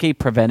sounds like a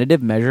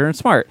preventative measure and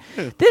smart.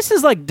 This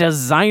is like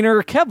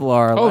designer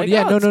Kevlar. Oh, like,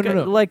 yeah,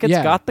 no. Like it's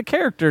Yeah. got the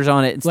characters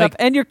on it and Like- stuff.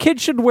 And your kid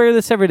should wear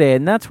this every day,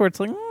 and that's where it's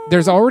like,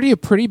 There's already a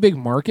pretty big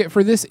market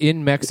for this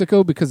in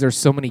Mexico because there's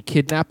so many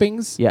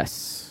kidnappings.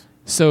 yes.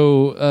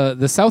 So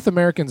the South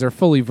Americans are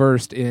fully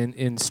versed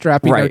in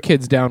strapping their Right.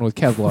 kids down with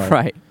Kevlar.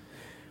 Right.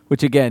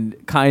 Which, again,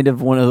 kind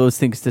of one of those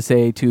things to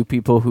say to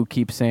people who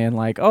keep saying,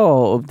 like,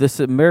 oh, this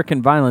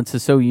American violence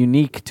is so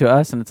unique to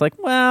us. And it's like,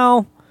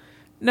 well,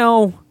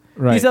 no.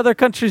 Right. These other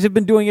countries have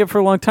been doing it for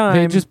a long time.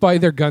 They just buy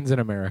their guns in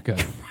America.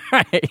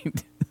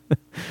 right.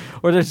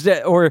 or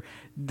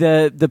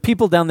the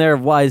people down there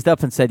have wised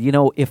up and said, you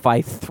know, if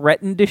I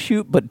threaten to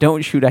shoot but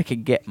don't shoot, I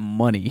could get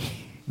money.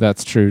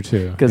 That's true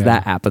too. Because Yeah.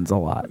 that happens a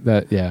lot.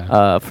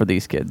 For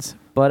these kids.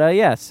 But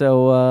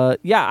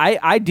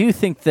I do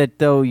think that,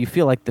 though, you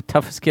feel like the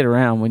toughest kid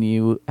around when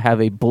you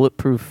have a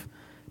bulletproof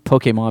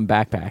Pokemon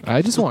backpack.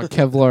 I just want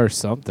Kevlar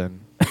something.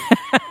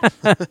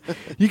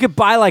 You could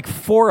buy like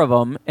 4 of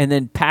them and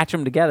then patch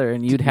them together,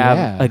 and you'd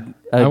have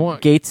I a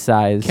want gate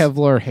size.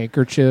 Kevlar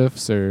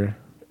handkerchiefs or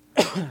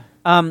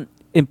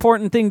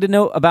Important thing to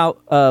note about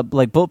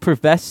like bulletproof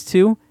vests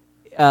too,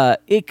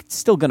 it's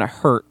still gonna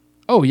hurt.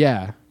 oh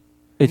yeah.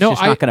 It's No,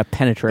 just not gonna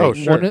penetrate. Oh,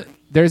 sure.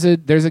 There's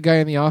a guy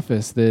in the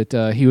office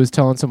that he was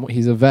telling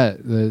he's a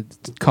vet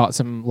that caught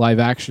some live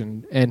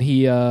action, and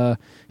he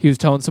was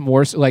telling some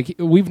war. Like,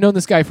 we've known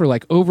this guy for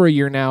like over a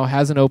year now,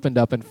 hasn't opened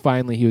up, and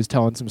finally he was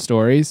telling some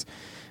stories.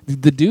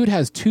 The dude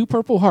has 2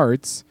 Purple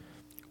Hearts.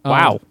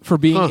 Wow. For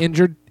being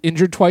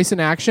injured twice in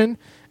action,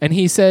 and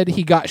he said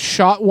he got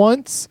shot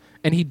once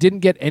and he didn't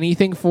get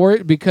anything for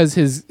it because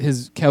his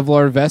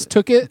Kevlar vest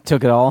took it.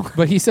 Took it all.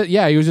 But he said,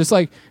 yeah, he was just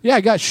like, yeah,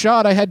 I got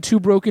shot. I had 2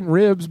 broken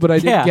ribs, but I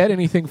didn't Yeah. get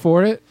anything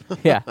for it.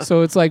 Yeah.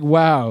 So it's like,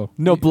 wow.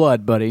 No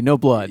blood, buddy. No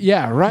blood.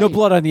 Yeah, right. No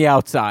blood on the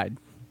outside.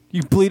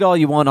 You bleed all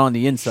you want on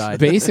the inside.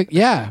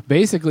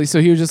 Basically.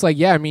 So he was just like,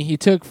 yeah, I mean, he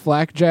took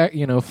flak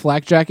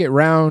jacket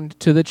round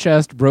to the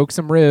chest, broke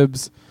some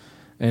ribs,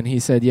 and he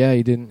said, yeah,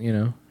 he didn't,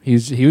 he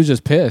was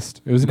just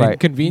pissed. It was an Right.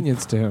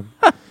 inconvenience to him.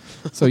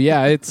 So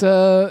yeah, it's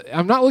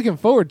I'm not looking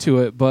forward to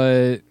it,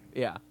 but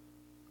Yeah.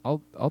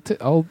 I'll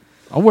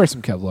wear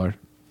some Kevlar.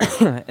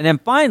 And then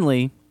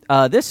finally,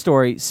 this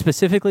story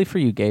specifically for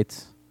you,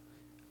 Gates.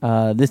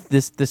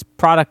 This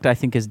product I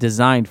think is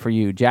designed for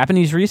you.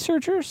 Japanese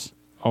researchers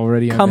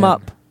Already come I'm in.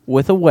 up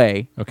with a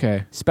way.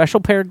 Okay. Special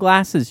pair of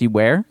glasses you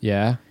wear.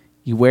 Yeah.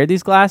 You wear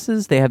these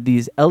glasses. They have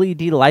these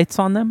LED lights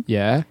on them.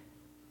 Yeah.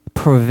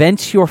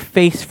 Prevents your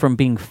face from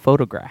being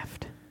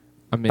photographed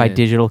I'm by in.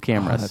 digital Oh,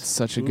 cameras. that's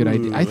such a good Ooh,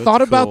 idea. I that's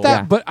thought about cool. that,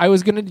 Yeah. but I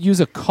was going to use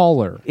a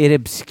collar.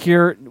 It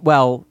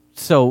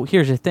so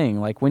here's the thing.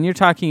 Like when you're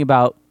talking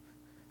about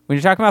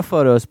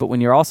photos, but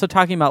when you're also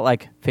talking about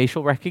like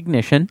facial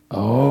recognition,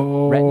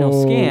 Oh.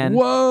 retinal scan,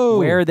 Whoa.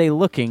 where are they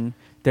looking?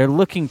 They're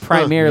looking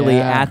primarily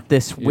Yeah. at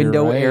this You're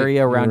window right.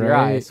 area around You're your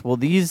right. eyes. Well,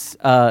 these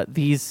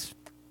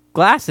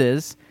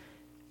glasses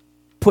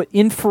put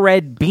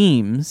infrared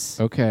beams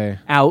Okay.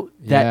 out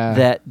Yeah.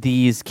 that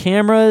these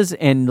cameras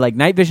and like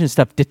night vision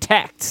stuff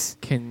detects.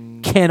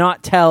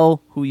 Cannot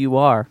tell who you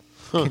are.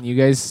 Can you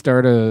guys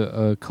start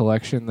a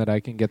collection that I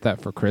can get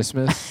that for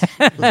Christmas?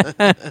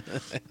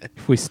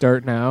 If we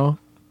start now,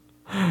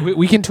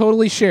 we can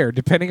totally share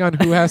depending on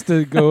who has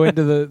to go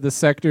into the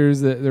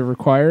sectors that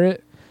require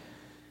it.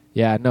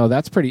 Yeah, no,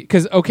 that's pretty.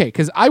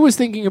 Because I was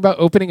thinking about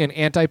opening an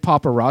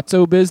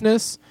anti-paparazzo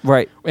business.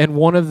 Right. And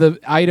one of the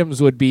items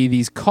would be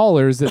these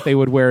collars that they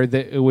would wear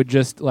that it would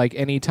just like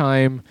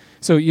anytime.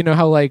 So you know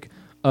how like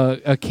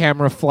a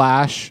camera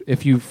flash.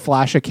 If you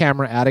flash a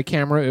camera at a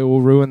camera, it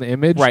will ruin the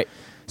image. Right.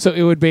 So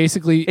it would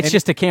basically... It's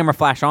just a camera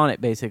flash on it,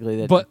 basically,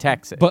 that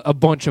detects it. But a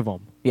bunch of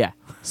them. Yeah.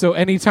 So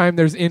anytime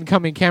there's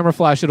incoming camera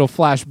flash, it'll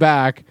flash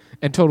back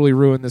and totally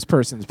ruin this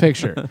person's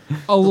picture.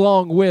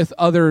 Along with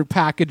other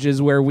packages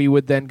where we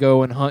would then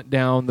go and hunt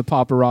down the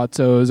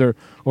paparazzos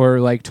or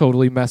like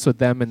totally mess with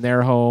them in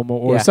their home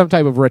or some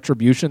type of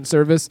retribution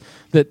service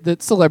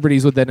that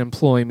celebrities would then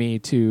employ me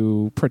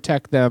to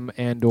protect them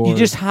and or... You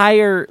just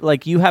hire,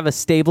 like, you have a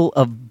stable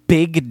of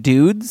big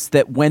dudes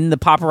that when the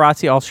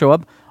paparazzi all show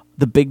up,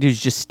 the big dudes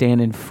just stand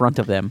in front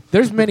of them.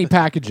 There's many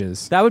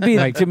packages. That would be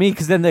like to me,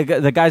 because then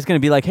the guy's going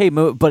to be like, "Hey,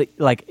 but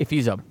like if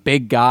he's a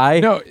big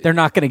guy, they're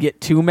not going to get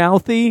too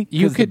mouthy."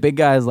 Because the big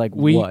guy is like,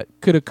 we what?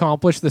 Could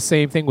accomplish the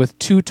same thing with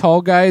 2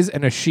 tall guys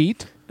and a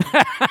sheet.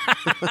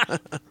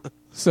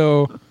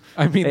 So,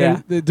 I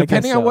mean,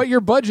 depending on what your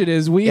budget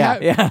is, we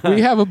have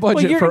a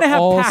budget for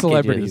all packages,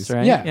 celebrities,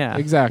 right? Yeah,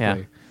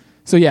 exactly.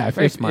 Yeah.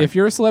 So if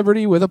you're a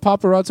celebrity with a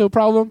paparazzo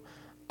problem,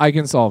 I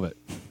can solve it.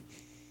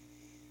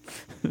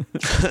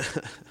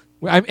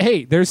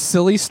 Hey, there's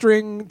silly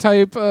string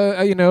type,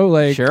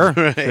 like sure.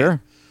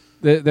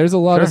 There's a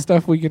lot of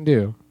stuff we can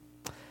do.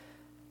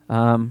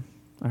 All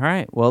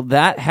right. Well,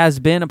 that has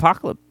been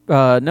Apocalypse.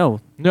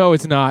 No,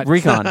 it's not.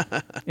 Recon,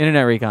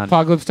 Internet Recon.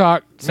 Apocalypse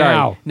Talk. Sorry,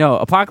 now. no.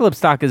 Apocalypse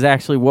Talk is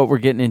actually what we're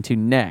getting into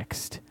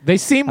next. They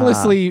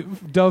seamlessly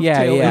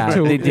dovetail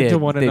into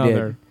one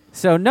another. Did.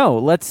 So no,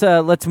 let's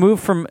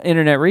move from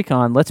Internet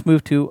Recon. Let's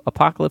move to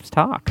Apocalypse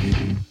Talk.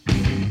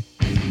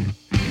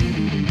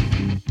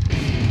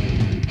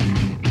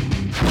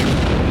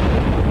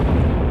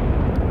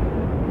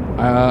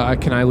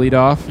 Can I lead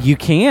off? You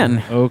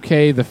can.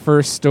 Okay, the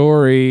first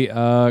story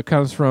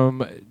comes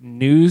from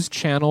News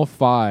Channel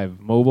 5,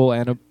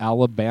 Mobile,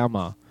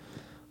 Alabama.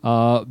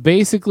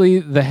 Basically,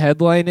 the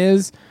headline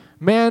is,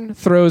 man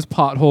throws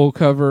manhole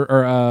cover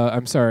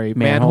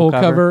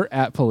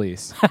at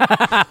police.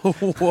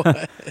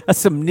 What? That's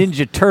some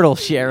Ninja Turtle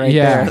shit right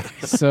there.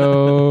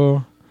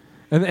 So...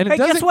 And hey,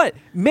 guess what?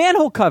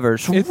 Manhole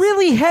covers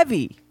really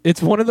heavy. It's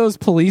one of those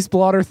police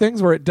blotter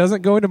things where it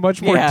doesn't go into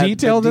much more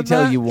detail than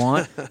that. You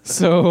want.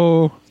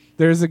 So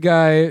there's a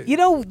guy. You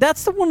know,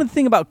 that's the one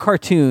thing about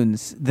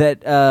cartoons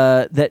that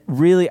that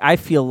really I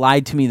feel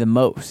lied to me the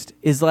most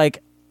is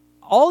like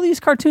all these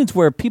cartoons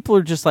where people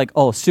are just like,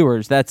 oh,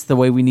 sewers, that's the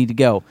way we need to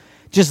go.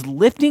 Just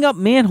lifting up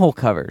manhole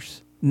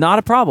covers, not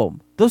a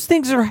problem. Those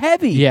things are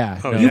heavy.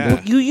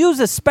 Yeah. You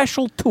use a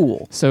special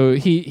tool. So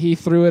he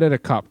threw it at a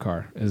cop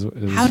car.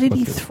 How did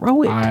he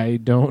throw it? I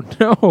don't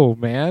know,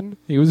 man.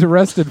 He was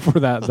arrested for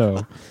that,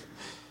 though.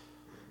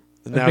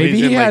 Now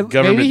he's in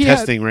government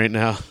testing right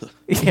now.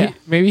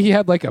 Maybe he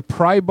had like a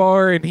pry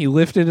bar and he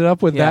lifted it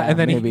up with that, and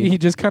then he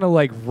just kind of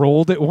like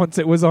rolled it once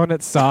it was on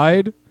its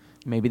side.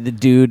 Maybe the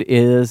dude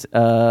is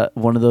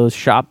one of those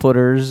shot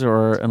putters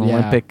or an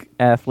Olympic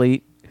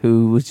athlete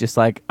who was just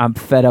like, I'm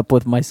fed up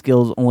with my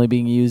skills only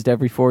being used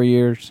every 4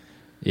 years.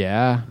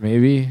 Yeah,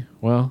 maybe.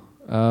 Well,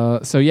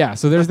 so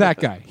there's that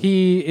guy.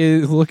 He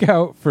is, look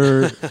out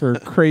for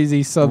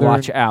crazy southern.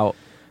 Watch out.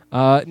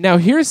 Now,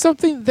 here's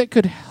something that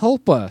could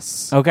help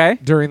us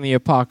during the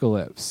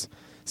apocalypse.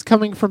 It's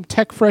coming from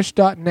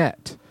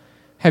techfresh.net.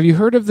 Have you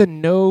heard of the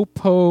No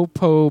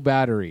Po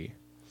battery?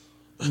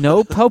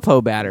 No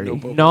Popo battery.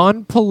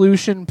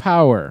 Non-pollution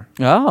power.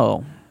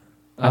 Oh.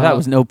 I thought it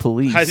was no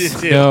police. I did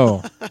too.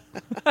 No.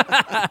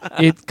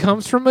 It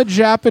comes from a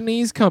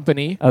Japanese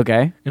company.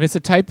 Okay. And it's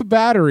a type of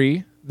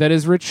battery that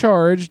is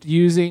recharged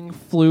using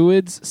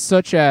fluids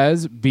such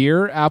as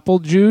beer, apple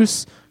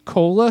juice,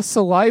 cola,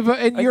 saliva,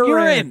 and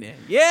urine.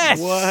 Yes.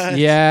 What?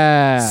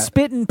 Yeah.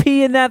 Spit and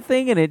pee in that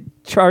thing and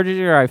it charges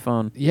your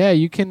iPhone. Yeah,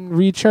 you can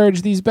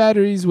recharge these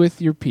batteries with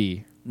your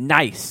pee.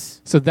 Nice.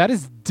 So that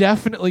is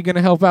definitely going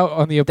to help out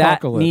on the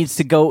apocalypse. That needs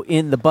to go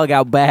in the bug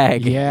out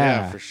bag.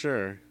 Yeah, for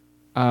sure.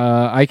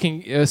 I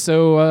can.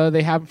 So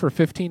they have them for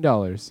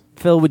 $15.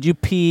 Phil, would you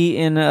pee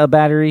in a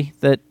battery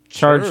that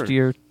charged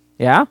your?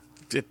 Yeah,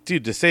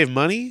 dude, to save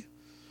money.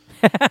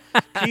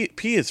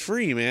 pee is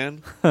free,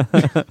 man.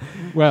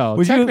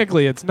 Well,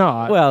 technically, it's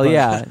not. Well,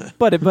 yeah,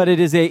 but it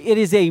is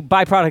a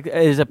byproduct.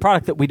 It is a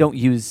product that we don't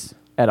use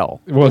at all.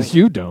 Well,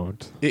 you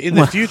don't. In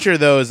the future,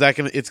 though,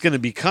 it's gonna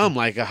become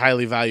like a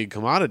highly valued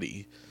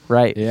commodity.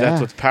 Right. Yeah. That's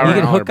what's powering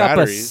you can all our hook up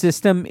batteries. a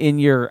system in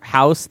your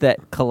house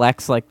that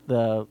collects like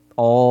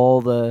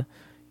all the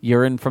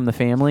urine from the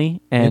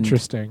family.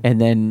 Interesting. And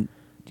then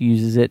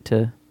uses it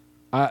to...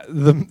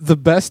 the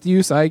best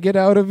use I get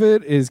out of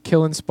it is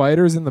killing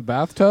spiders in the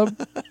bathtub.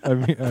 I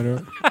mean, I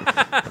don't...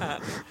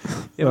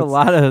 You have a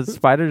lot of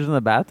spiders in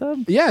the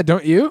bathtub? Yeah,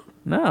 don't you?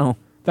 No.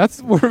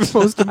 That's where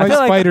most of my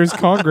spiders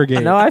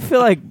congregate. No, I feel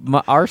like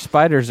our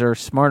spiders are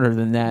smarter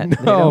than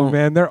that. No,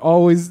 man, there's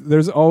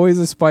always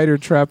a spider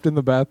trapped in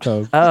the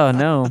bathtub. Oh,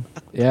 no.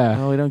 Yeah.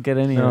 No, we don't get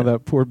any of that.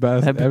 That poor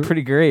bathtub. That'd be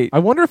pretty great. I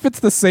wonder if it's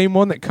the same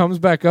one that comes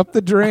back up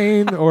the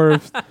drain or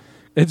if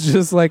it's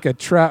just like a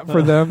trap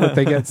for them that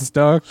they get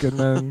stuck and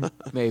then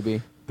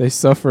maybe they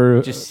suffer.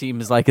 It just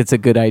seems like it's a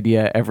good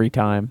idea every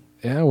time.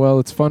 Yeah, well,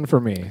 it's fun for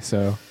me,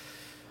 so...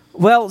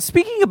 Well,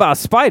 speaking about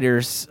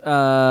spiders,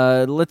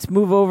 let's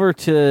move over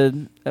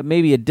to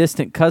maybe a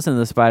distant cousin of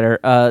the spider.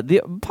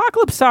 The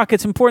apocalypse talk.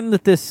 It's important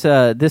that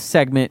this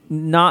segment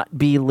not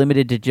be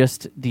limited to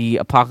just the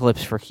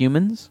apocalypse for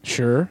humans.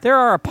 Sure. There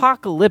are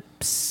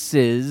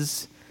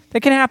apocalypses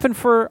that can happen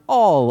for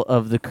all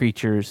of the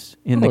creatures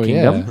in the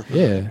kingdom.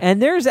 Yeah.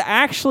 And there's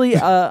actually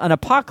an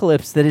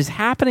apocalypse that is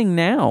happening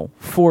now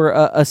for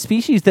a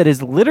species that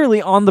is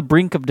literally on the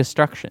brink of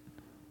destruction.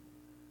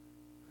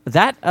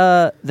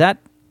 That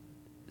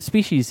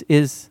species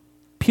is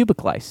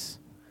pubic lice.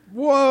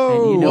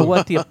 Whoa! And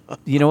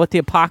you know what the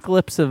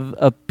apocalypse of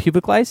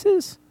pubic lice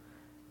is?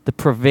 The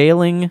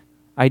prevailing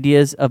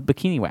ideas of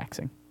bikini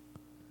waxing.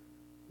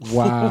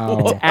 Wow!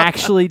 It's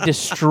actually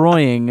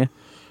destroying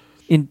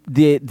in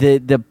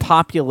the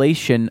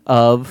population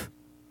of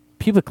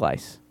pubic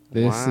lice.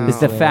 This Wow. Is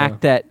the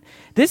fact that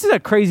this is a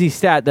crazy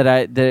stat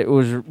that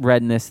was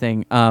read in this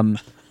thing.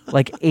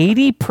 Like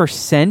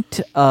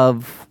 80%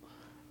 of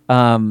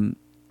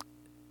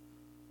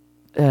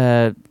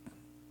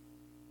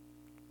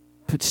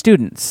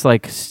students,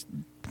 like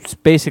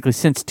basically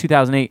since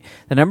 2008,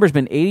 the number's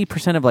been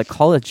 80% of like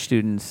college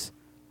students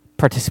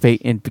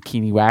participate in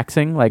bikini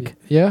waxing, like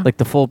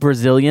the full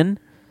Brazilian.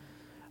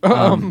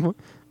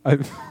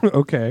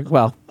 Okay.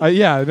 Well,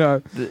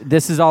 no.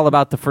 This is all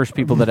about the first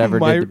people that ever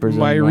did the Brazilian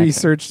My waxing.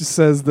 research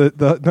says that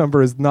the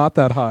number is not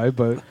that high,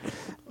 but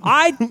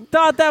I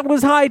thought that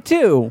was high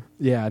too.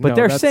 yeah. But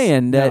they're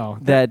saying that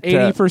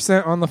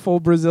 80% on the full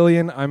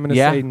Brazilian. I'm going to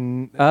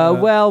say.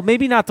 well,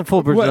 maybe not the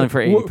full Brazilian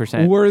for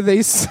 80%. Were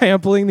they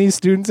sampling these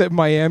students at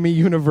Miami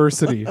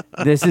University?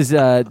 This is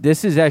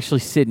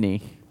actually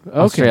Sydney,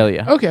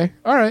 Australia. Okay.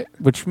 All right.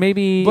 Which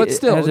maybe, But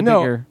still, has a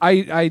no. bigger...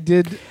 I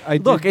did.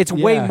 Look, it's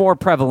way more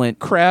prevalent.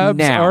 Crabs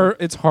now.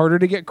 It's harder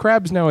to get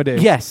crabs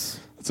nowadays. Yes.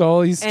 That's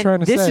all he's trying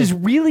to say. This is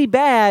really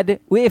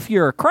bad if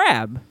you're a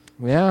crab.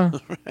 Yeah.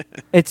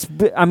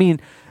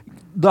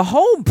 The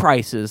home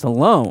prices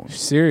alone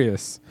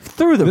Serious.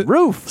 through the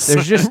roof.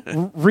 There's just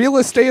Real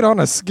estate on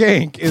a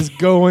skank is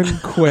going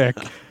quick.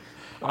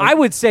 I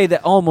would say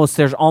that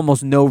there's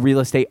almost no real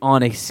estate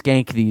on a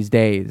skank these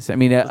days. I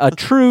mean, a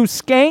true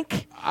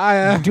skank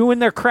doing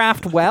their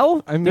craft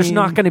well, there's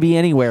not going to be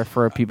anywhere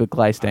for a pubic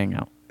lice to hang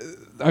out.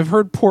 I've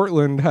heard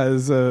Portland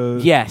has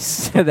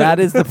Yes, that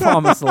is the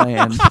promised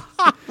land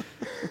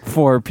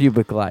for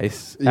pubic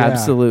lice. Yeah.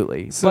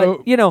 Absolutely.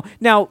 So- but,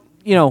 now,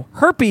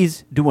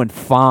 herpes doing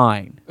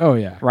fine, Oh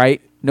yeah.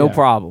 right? No Yeah.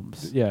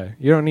 problems. Yeah.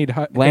 You don't need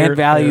Land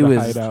value to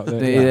is hide out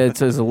there.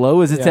 it's as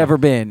low as it's Yeah. ever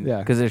been Yeah.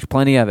 because there's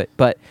plenty of it.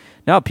 But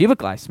no,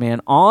 pubic lice,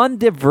 man, on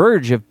the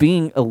verge of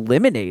being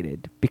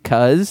eliminated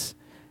because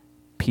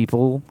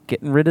people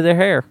getting rid of their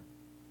hair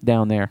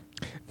down there.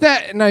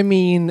 That, and I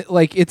mean,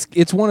 like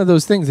it's one of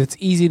those things. It's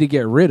easy to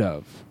get rid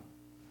of.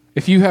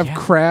 If you have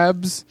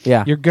crabs,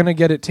 you're gonna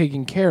get it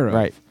taken care of.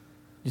 Right.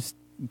 Just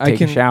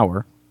take a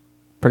shower.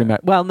 Pretty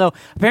much. Well, no.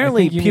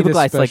 Apparently, you need pubic a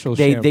lice, like special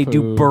they do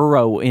shampoo.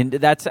 burrow in.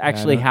 That's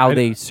actually how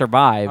they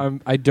survive.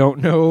 I don't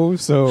know,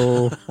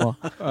 so Well,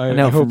 I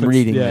know hope from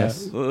reading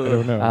this. this. I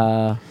don't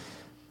know.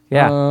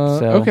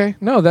 So okay,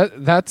 no,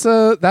 that's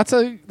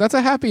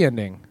a happy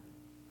ending.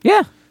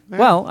 Yeah.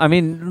 Well, I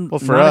mean, Well,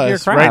 for not if you're a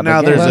us, crab, right now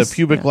I there's guess. a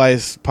pubic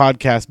lice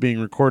podcast being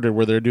recorded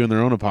where they're doing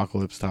their own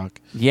apocalypse talk.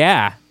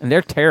 Yeah, and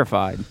they're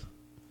terrified.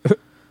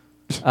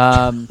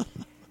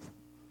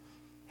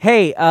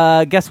 Hey,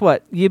 guess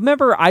what? You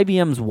remember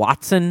IBM's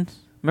Watson?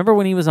 Remember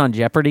when he was on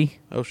Jeopardy?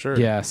 Oh, sure.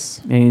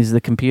 Yes. And he's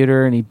the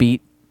computer, and he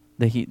beat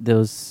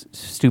those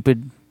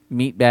stupid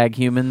meatbag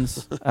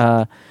humans.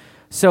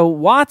 So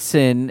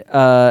Watson,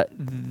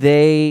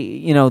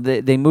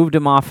 they moved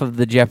him off of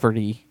the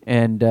Jeopardy,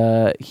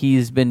 and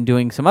he's been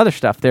doing some other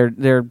stuff.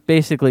 They're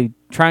basically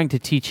trying to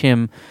teach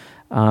him.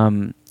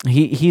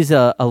 He's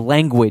a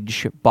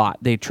language bot.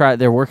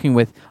 They're working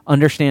with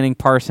understanding,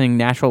 parsing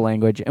natural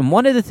language, and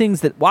one of the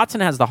things that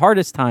Watson has the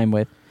hardest time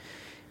with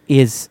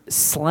is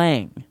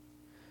slang.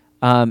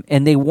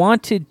 And they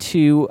wanted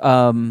to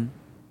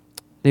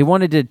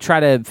try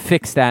to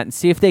fix that and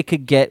see if they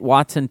could get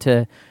Watson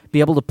to be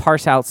able to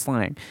parse out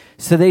slang.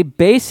 So they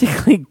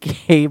basically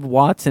gave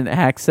Watson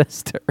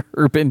access to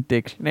Urban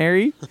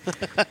Dictionary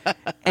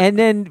and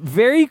then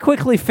very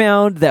quickly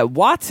found that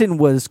Watson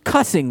was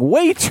cussing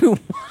way too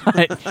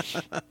much.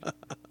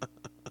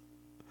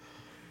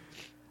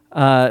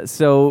 As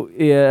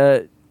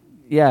a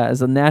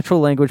natural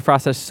language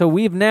process. So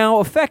we've now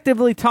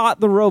effectively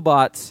taught the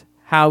robots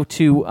how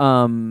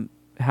to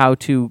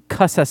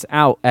cuss us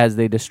out as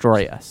they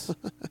destroy us.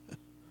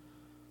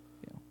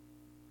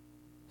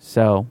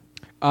 So,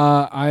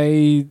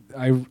 I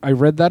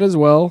read that as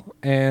well,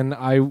 and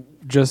I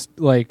just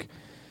I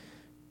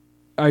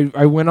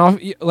went off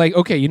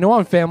okay,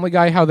 on Family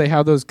Guy how they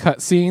have those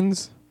cut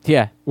scenes.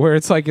 Yeah. Where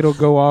it's like it'll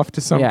go off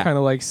to some Yeah. kind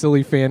of like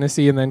silly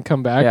fantasy and then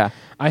come back. Yeah.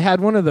 I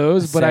had one of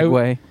those, but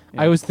segue.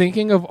 I was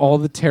thinking of all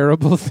the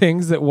terrible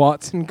things that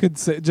Watson could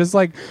say. Just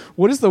like,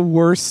 what is the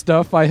worst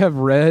stuff I have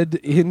read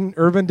in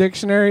Urban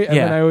Dictionary? And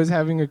then I was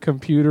having a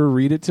computer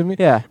read it to me.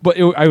 Yeah. But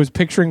I was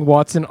picturing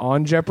Watson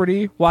on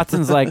Jeopardy.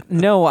 Watson's like,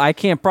 no, I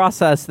can't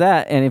process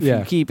that. And if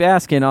you keep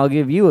asking, I'll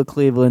give you a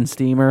Cleveland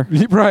steamer.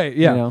 Right,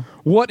 yeah. You know?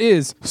 What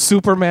is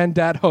Superman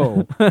Dat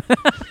Ho?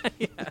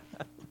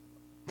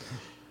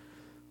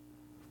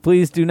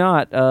 Please do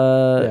not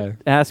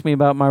ask me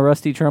about my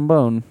rusty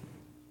trombone.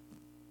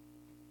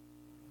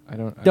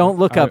 Don't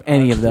look up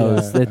any of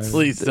those.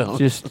 Please don't.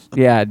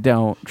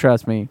 Don't.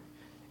 Trust me.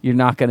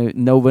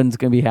 No one's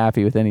gonna be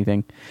happy with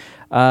anything.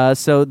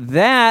 So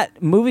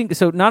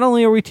not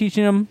only are we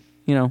teaching them,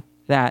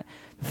 that.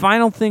 The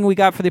final thing we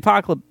got for the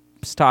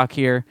apocalypse talk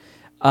here.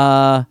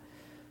 Oh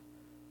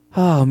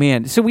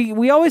man. So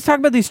we always talk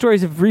about these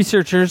stories of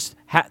researchers.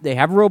 They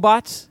have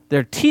robots.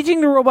 They're teaching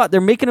the robot. They're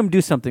making them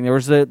do something. There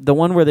was the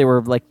one where they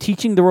were like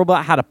teaching the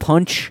robot how to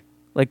punch.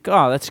 Like,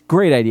 oh, that's a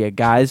great idea,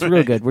 guys.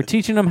 Real good. We're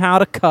teaching them how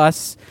to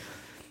cuss.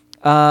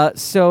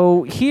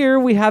 So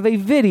here we have a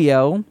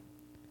video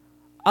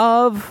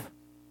of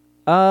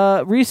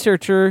a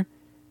researcher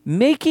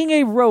making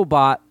a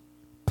robot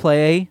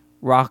play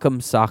Rock'em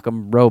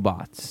Sock'em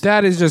Robots.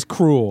 That is just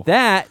cruel.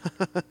 That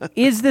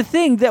is the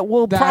thing that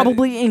will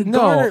probably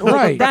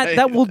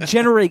that will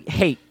generate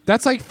hate.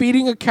 That's like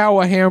feeding a cow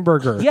a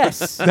hamburger.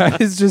 Yes. That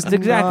is just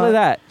exactly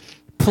that.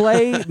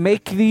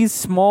 Make these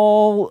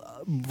small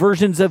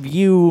versions of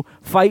you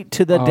fight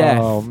to the death.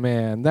 Oh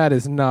man, that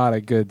is not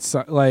a good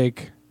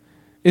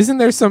isn't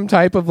there some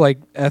type of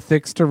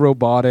ethics to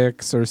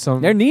robotics or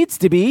something? There needs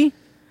to be.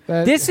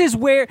 This is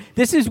where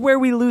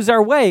we lose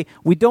our way.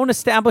 We don't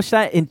establish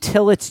that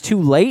until it's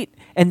too late,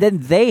 and then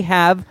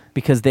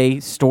because they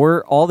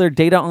store all their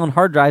data on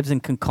hard drives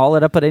and can call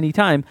it up at any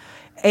time,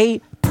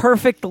 a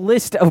perfect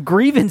list of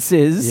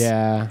grievances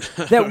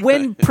that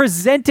when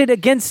presented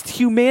against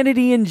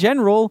humanity in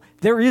general,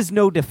 there is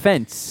no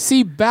defense.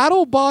 See,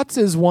 BattleBots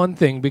is one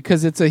thing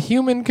because it's a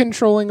human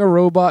controlling a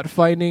robot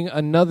fighting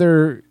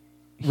another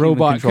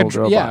robot.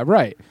 Yeah,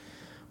 right.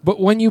 But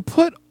when you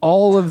put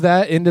all of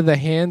that into the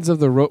hands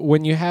of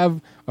when you have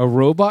a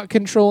robot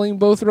controlling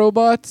both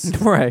robots,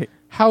 right?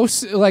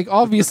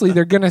 Obviously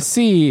they're gonna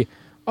see.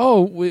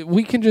 Oh,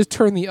 we can just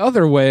turn the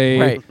other way.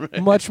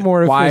 Right. Much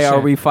more efficient. Why are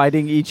we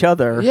fighting each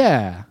other?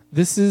 Yeah,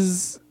 this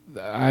is.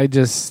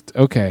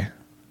 Okay.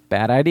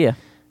 Bad idea.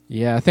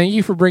 Yeah, thank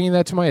you for bringing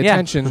that to my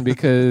attention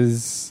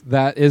because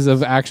that is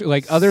of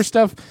actually other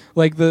stuff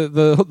like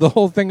the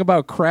whole thing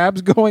about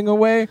crabs going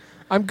away.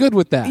 I'm good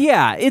with that.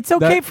 Yeah, it's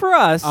okay for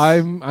us.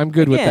 I'm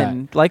good with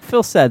that. Like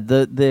Phil said,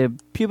 the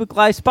Pubic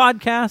Lice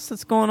podcast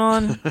that's going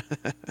on,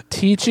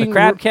 teaching the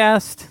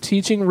Crabcast,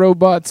 teaching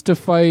robots to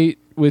fight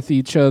with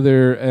each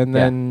other, and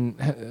then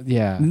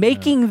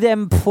making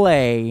them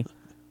play.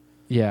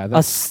 Yeah,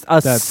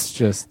 that's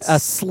just a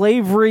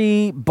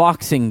slavery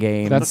boxing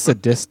game. That's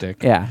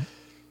sadistic. Yeah,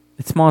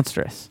 it's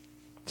monstrous.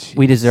 Jeez.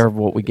 We deserve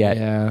what we get.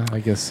 Yeah, I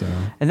guess so.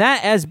 And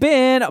that has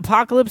been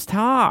Apocalypse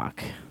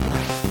Talk.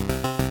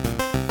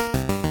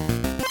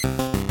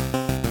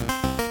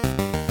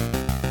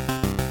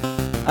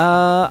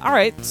 All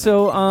right,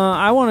 so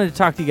I wanted to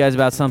talk to you guys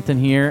about something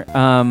here.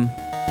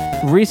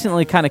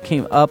 Recently kind of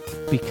came up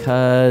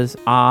because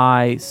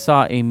I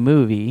saw a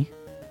movie,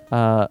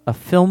 a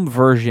film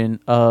version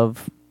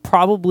of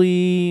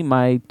probably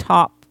one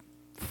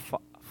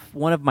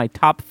of my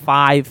top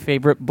 5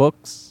 favorite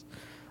books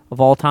of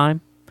all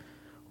time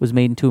was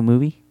made into a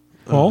movie.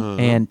 Oh.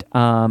 And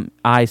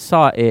I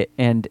saw it,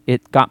 and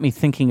it got me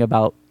thinking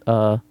about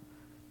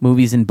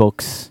movies and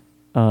books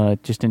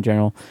just in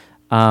general.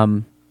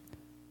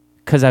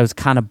 Because I was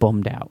kind of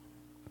bummed out.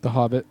 The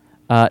Hobbit?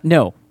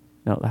 No,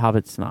 The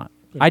Hobbit's not.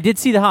 I did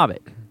see The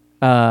Hobbit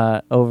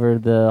over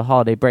the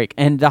holiday break,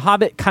 and The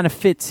Hobbit kind of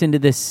fits into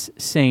this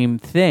same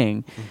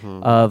thing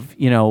of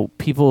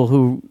people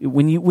who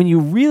when you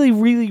really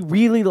really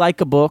really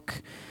like a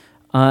book,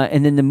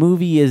 and then the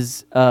movie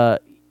is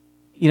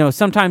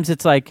sometimes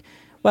it's like,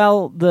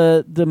 well,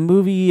 the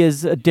movie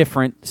is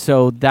different,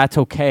 so that's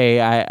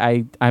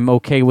okay. I'm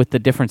okay with the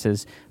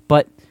differences,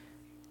 but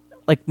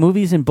like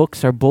movies and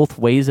books are both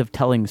ways of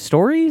telling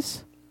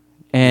stories.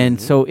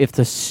 And so if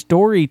the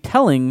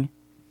storytelling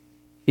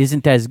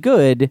isn't as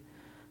good,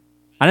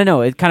 I don't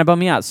know, it kind of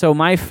bummed me out. So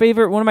one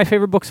of my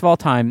favorite books of all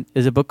time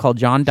is a book called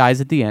John Dies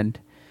at the End.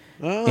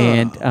 Oh.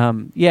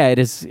 And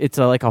it's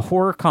like a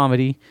horror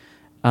comedy.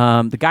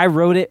 The guy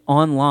wrote it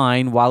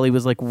online while he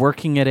was like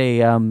working at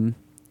he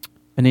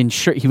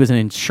was an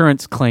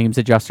insurance claims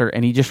adjuster,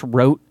 and he just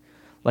wrote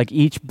like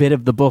each bit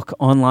of the book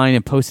online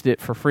and posted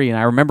it for free. And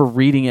I remember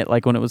reading it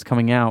like when it was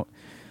coming out.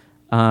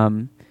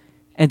 And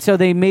so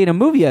they made a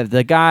movie of it.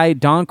 The guy,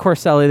 Don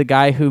Corselli, the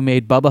guy who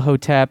made Bubba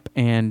Hotep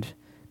and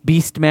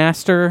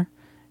Beastmaster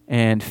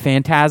and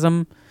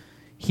Phantasm,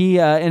 he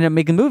ended up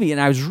making a movie,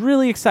 and I was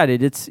really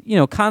excited. It's,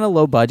 kind of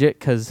low budget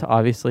because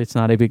obviously it's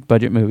not a big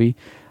budget movie.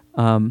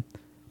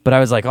 But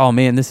I was like, oh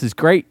man, this is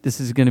great. This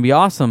is going to be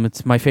awesome.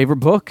 It's my favorite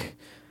book.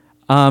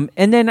 And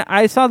then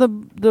I saw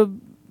the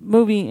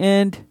movie,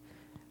 and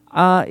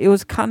it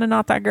was kind of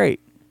not that great.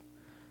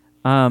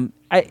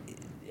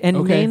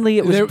 Mainly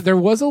it was there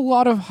was a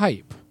lot of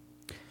hype.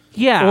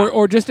 Yeah.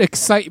 Or just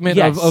excitement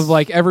of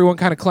like everyone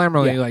kind of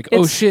clamoring like,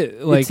 oh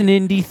shit. Like, it's an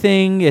indie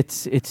thing.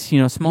 It's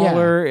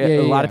smaller.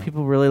 A lot of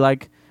people really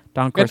like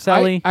Don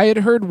Corselli. I had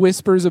heard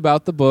whispers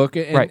about the book,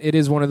 and it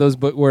is one of those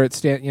books where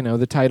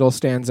the title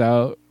stands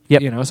out.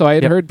 Yep. So I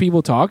had heard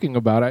people talking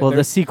about it. Well,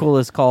 the sequel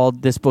is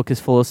called "This Book is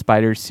Full of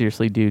Spiders."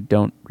 Seriously, dude,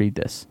 don't read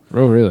this.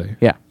 Oh, really?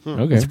 Yeah.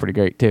 Okay. It's pretty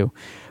great too.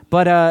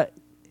 But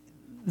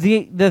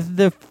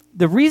the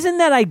reason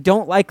that I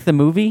don't like the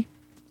movie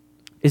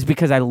is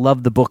because I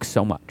love the book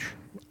so much.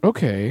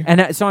 Okay.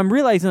 And so I'm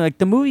realizing like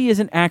the movie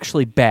isn't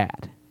actually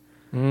bad.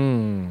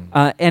 And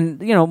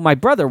my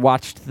brother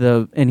watched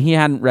and he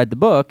hadn't read the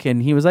book,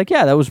 and he was like,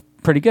 yeah, that was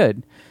pretty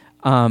good.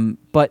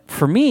 But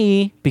for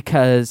me,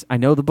 because I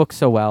know the book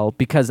so well,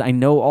 because I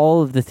know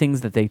all of the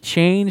things that they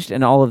changed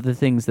and all of the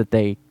things that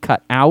they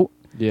cut out.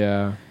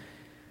 Yeah.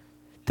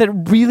 That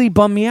really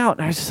bummed me out.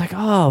 And I was just like,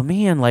 oh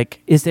man,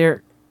 like, is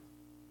there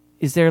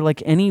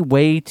like any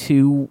way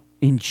to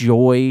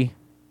enjoy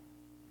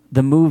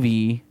the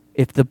movie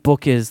if the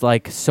book is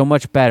like so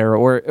much better,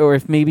 or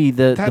if maybe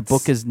the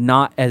book is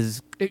not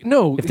as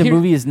if the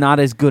movie is not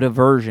as good a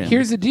version?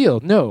 Here's the deal.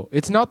 No,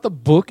 it's not the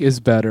book is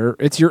better.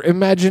 It's your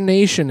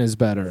imagination is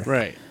better.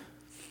 Right.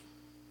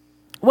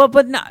 Well,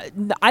 but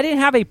I didn't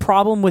have a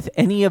problem with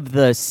any of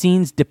the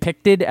scenes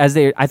depicted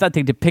I thought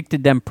they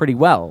depicted them pretty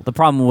well. The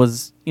problem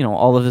was,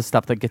 all of the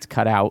stuff that gets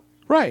cut out.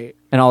 Right.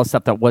 And all the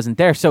stuff that wasn't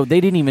there. So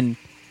they didn't even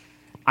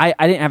I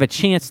didn't have a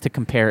chance to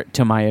compare it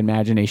to my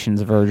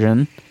imagination's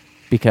version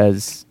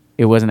because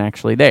it wasn't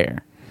actually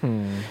there.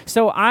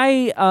 So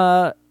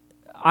I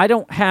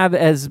don't have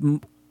as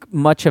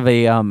much of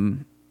a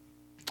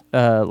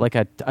like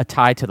a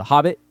tie to The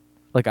Hobbit.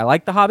 Like, I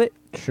like The Hobbit.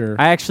 Sure.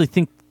 I actually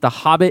think The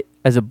Hobbit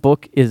as a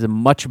book is a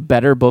much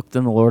better book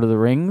than the Lord of the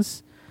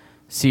Rings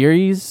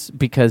series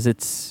because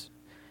it's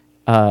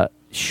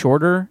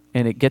shorter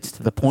and it gets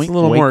to the point. It's a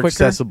little way more quicker.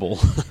 accessible.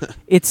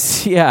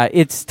 It's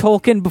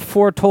Tolkien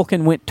before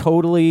Tolkien went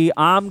totally,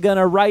 I'm going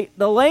to write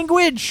the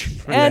language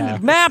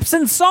and maps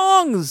and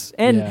songs,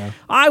 and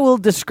I will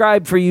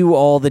describe for you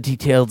all the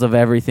details of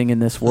everything in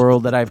this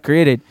world that I've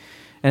created.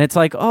 And it's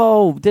like,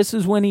 oh, this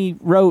is when he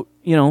wrote,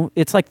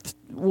 it's like,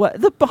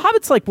 what? The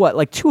Hobbit's like what?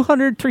 Like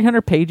 200,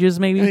 300 pages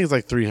maybe? I think it's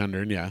like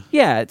 300, yeah.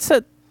 Yeah, it's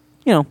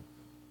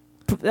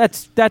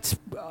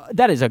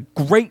that is a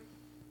great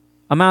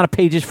amount of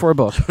pages for a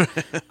book.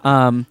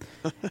 And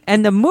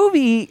the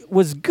movie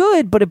was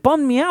good, but it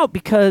bummed me out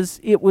because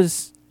it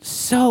was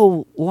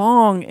so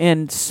long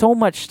and so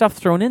much stuff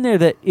thrown in there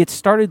that it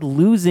started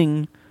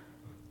losing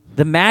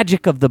the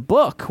magic of the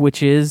book,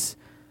 which is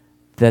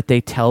that they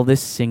tell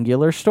this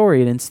singular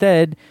story, and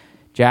instead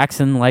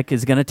Jackson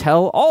is going to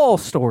tell all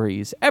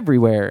stories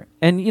everywhere.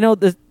 And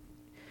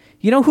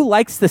who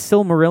likes the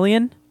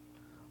Silmarillion?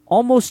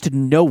 Almost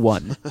no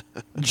one.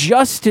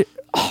 Just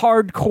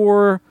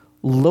hardcore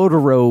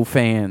Lotaro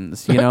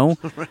fans,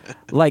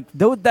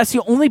 that's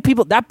the only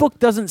people. That book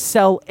doesn't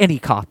sell any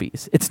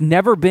copies. It's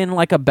never been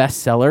like a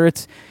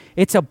bestseller.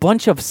 It's a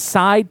bunch of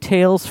side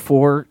tales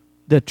for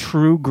the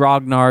true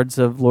grognards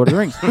of Lord of the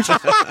Rings, which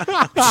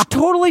is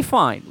totally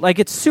fine. Like,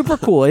 it's super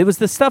cool. It was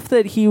the stuff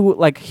that he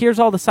here's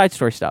all the side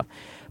story stuff.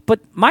 But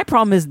my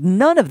problem is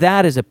none of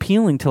that is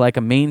appealing to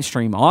a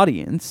mainstream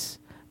audience.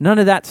 None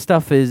of that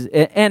stuff is,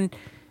 and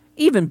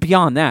even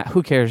beyond that,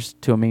 who cares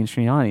to a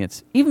mainstream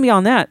audience? Even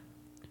beyond that,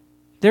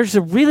 there's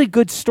a really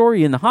good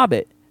story in The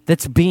Hobbit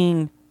that's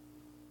being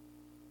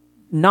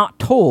not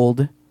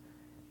told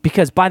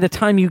because by the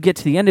time you get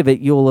to the end of it,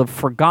 you'll have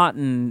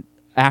forgotten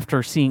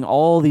after seeing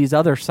all these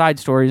other side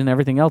stories and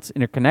everything else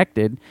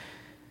interconnected.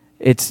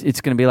 It's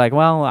going to be like,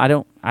 well, I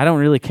don't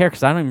really care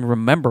because I don't even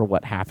remember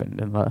what happened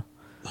in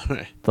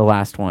the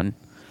last one.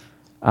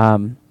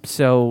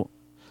 So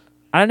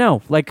I don't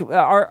know.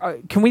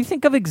 Can we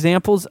think of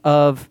examples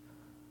of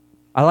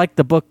I like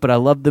the book, but I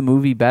love the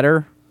movie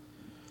better?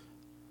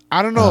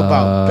 I don't know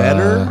about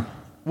better.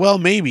 Well,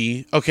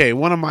 maybe. Okay,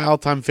 one of my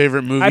all-time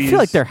favorite movies. I feel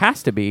like there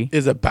has to be.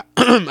 Is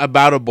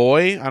About a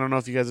Boy. I don't know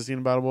if you guys have seen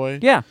About a Boy.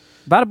 Yeah,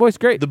 About a Boy's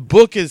great. The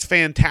book is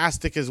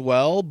fantastic as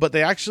well, but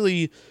they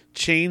actually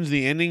changed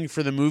the ending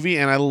for the movie,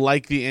 and I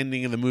like the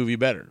ending of the movie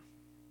better.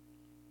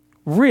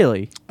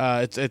 Really?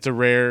 It's a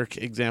rare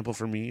example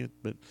for me,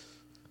 but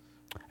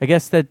I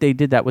guess that they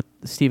did that with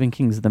Stephen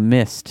King's The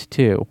Mist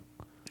too.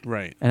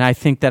 Right. And I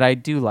think that I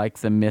do like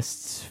The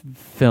Mist's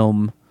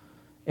film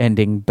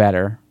ending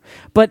better.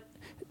 But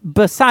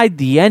beside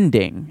the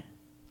ending,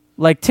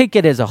 take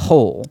it as a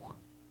whole,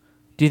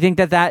 do you think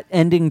that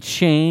ending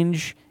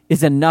change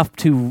is enough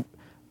to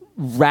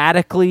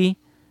radically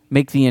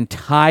make the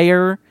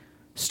entire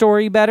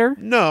story better?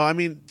 No, I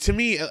mean, to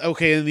me,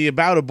 okay, in the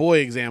About a Boy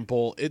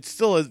example, it's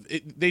still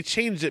they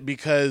changed it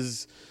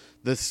because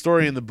the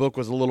story in the book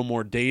was a little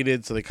more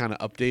dated, so they kind of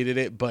updated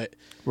it, but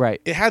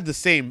it had the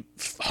same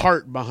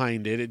heart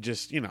behind it. It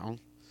just, it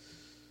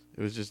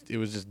was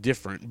just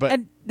different.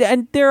 But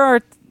and there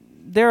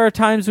are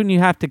times when you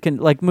have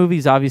to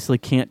movies obviously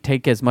can't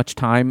take as much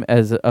time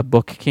as a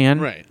book can.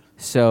 Right.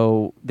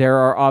 So there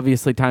are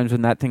obviously times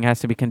when that thing has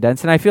to be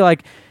condensed. And I feel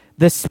like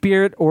the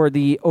spirit or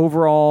the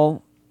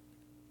overall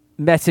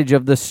message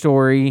of the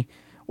story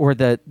or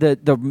the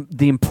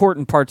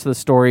important parts of the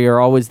story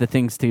are always the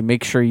things to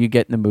make sure you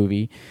get in the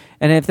movie.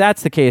 And if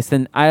that's the case,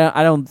 then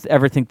I don't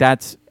ever think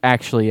that's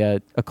actually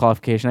a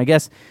qualification. I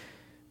guess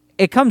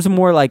it comes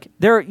more like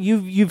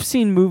you've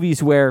seen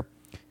movies where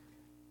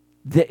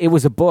it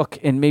was a book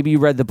and maybe you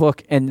read the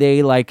book and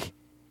they like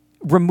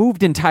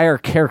removed entire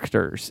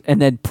characters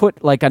and then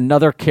put like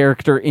another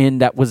character in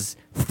that was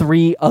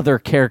 3 other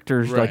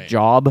characters like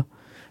job.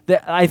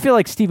 I feel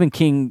like Stephen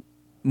King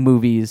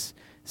movies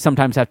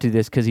sometimes have to do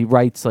this because he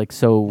writes like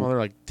so. Well, they're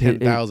like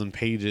 10,000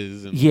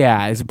 pages. And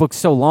yeah, his book's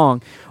so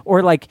long,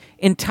 or like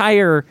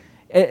entire,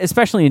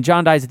 especially in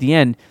John Dies at the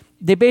End,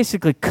 they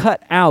basically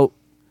cut out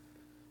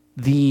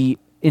the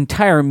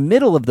entire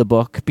middle of the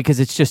book because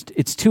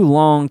it's too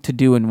long to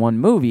do in one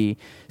movie.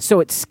 So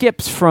it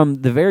skips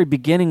from the very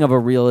beginning of a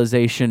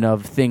realization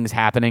of things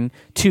happening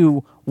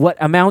to what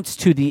amounts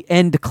to the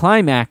end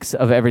climax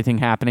of everything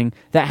happening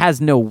that has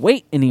no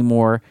weight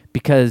anymore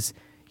because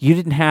you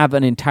didn't have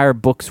an entire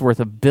book's worth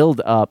of build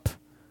up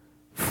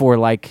for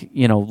like,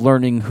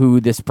 learning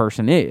who this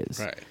person is.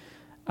 Right.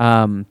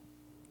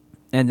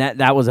 And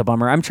that was a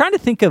bummer. I'm trying to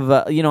think of,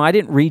 I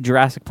didn't read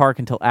Jurassic Park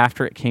until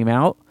after it came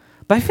out.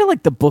 But I feel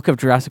like the book of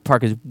Jurassic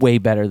Park is way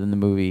better than the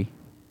movie.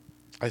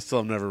 I still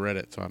have never read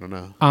it, so I don't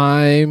know.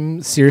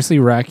 I'm seriously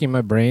racking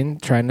my brain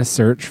trying to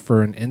search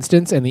for an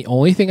instance, and the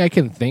only thing I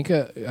can think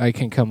I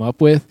can come up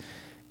with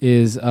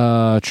is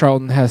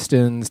Charlton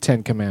Heston's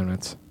 10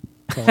 Commandments.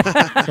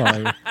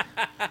 Sorry.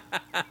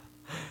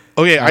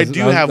 Okay, I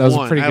do have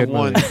one. I have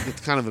one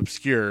that's kind of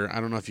obscure.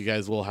 I don't know if you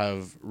guys will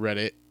have read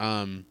it.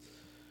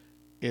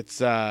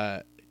 It's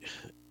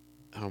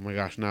oh my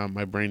gosh! Now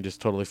my brain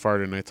just totally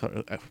farted.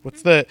 And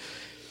what's the?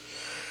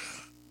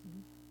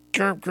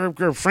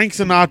 Frank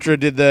Sinatra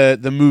did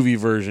the movie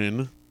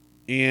version,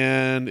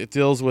 and it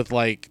deals with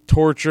like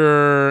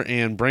torture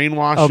and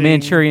brainwashing. Oh,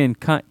 Manchurian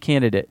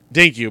Candidate.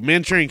 Thank you,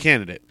 Manchurian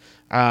Candidate.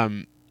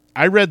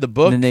 I read the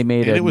book, and then they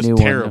made and a it was new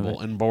terrible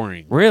and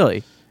boring.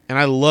 Really? And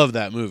I love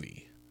that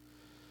movie.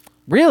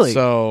 Really?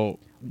 So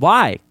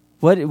why?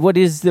 What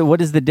is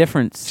the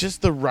difference?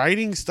 Just the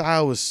writing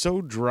style was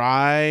so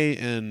dry,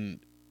 and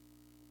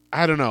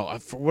I don't know,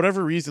 for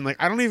whatever reason. Like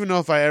I don't even know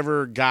if I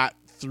ever got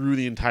through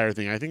the entire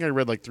thing. I think I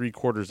read like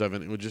 3/4 of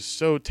it. It was just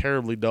so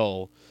terribly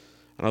dull,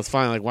 and I was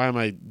finally like, "Why am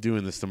I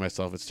doing this to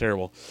myself? It's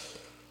terrible."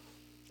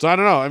 So I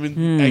don't know. I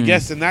mean, I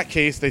guess in that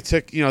case, they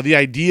took the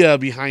idea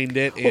behind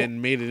it and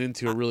made it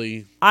into a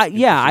really I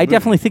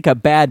definitely think a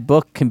bad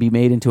book can be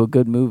made into a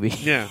good movie.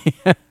 Yeah,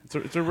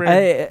 it's a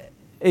rare.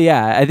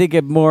 I think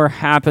it more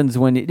happens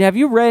when. Have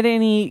you read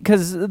any?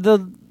 Because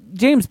the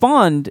James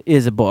Bond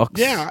is a book.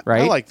 Yeah,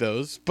 right? I like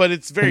those, but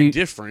it's very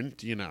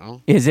different.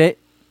 Is it?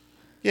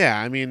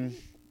 Yeah, I mean,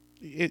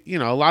 a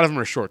lot of them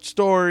are short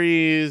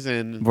stories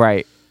and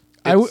right.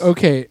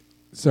 Okay.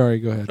 Sorry,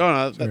 go ahead.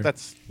 No,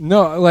 that's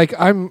no. Like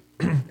I'm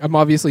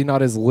obviously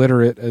not as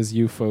literate as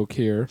you folk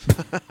here,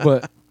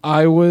 but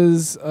I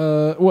was.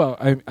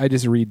 I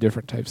just read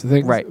different types of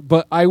things. Right.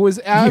 But I was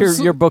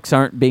your books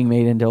aren't being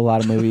made into a lot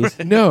of movies.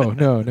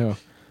 No.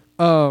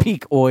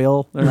 Peak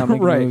Oil. They're not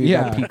making right. movies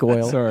Yeah. about Peak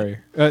Oil. Sorry.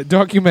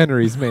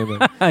 Documentaries mainly.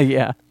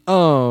 Yeah.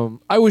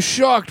 I was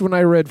shocked when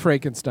I read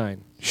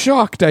Frankenstein.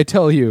 Shocked, I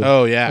tell you.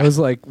 Oh yeah. I was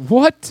like,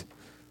 what?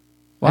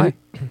 Why?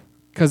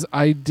 Because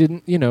I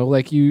didn't,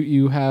 like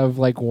you have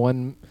like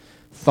one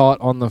thought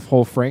on the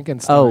whole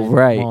Frankenstein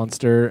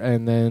monster,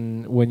 and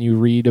then when you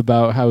read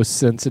about how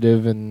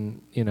sensitive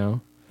and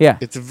yeah,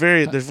 there's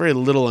very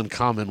little in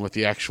common with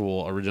the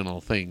actual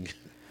original thing.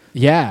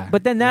 Yeah,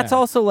 but then that's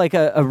also like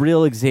a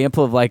real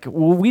example of like,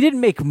 well, we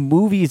didn't make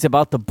movies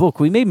about the book.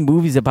 We made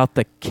movies about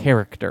the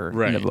character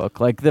in the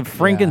book. Like the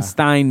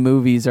Frankenstein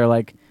movies are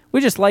like,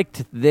 we just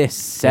liked this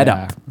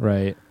setup,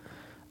 right?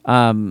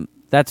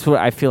 That's what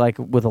I feel like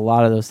with a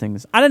lot of those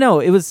things. I don't know.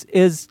 It was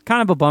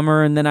kind of a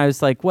bummer, and then I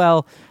was like,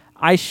 well,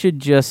 I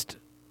should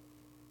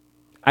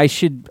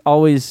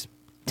always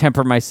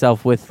temper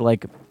myself with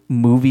like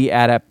movie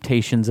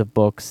adaptations of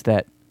books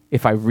that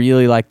if I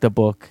really like the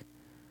book,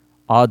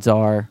 odds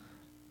are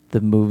the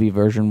movie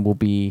version will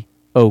be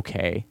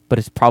okay, but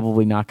it's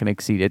probably not going to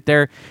exceed it.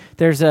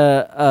 There's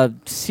a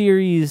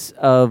series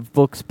of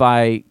books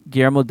by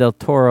Guillermo del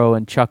Toro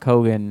and Chuck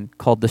Hogan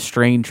called the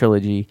Strain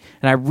Trilogy,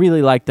 and I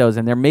really like those,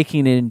 and they're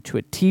making it into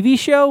a TV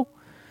show,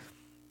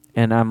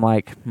 and I'm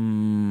like,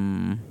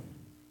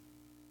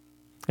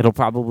 it'll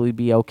probably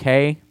be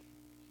okay,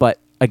 but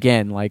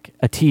again, like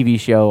a TV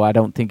show I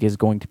don't think is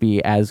going to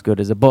be as good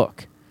as a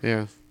book.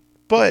 Yeah.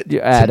 But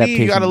to me,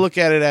 you got to look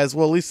at it as,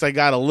 well, at least I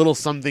got a little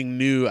something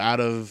new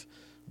out of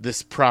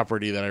this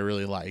property that I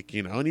really like,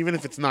 and even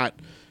if it's not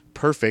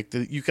perfect,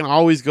 you can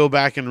always go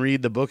back and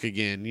read the book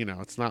again.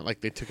 It's not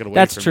like they took it away.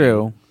 That's from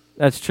true. you.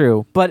 That's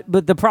true. But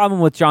the problem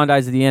with John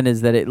Dies at the End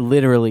is that it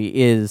literally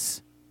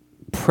is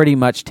pretty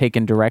much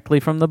taken directly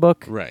from the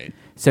book. Right.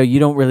 So you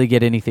don't really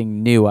get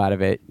anything new out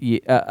of it.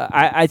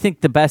 I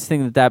think the best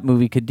thing that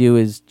movie could do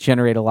is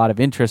generate a lot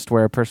of interest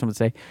where a person would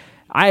say,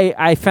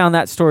 I found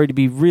that story to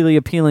be really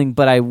appealing,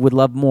 but I would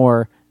love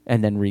more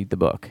and then read the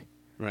book.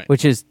 Right.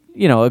 Which is,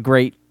 a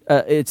great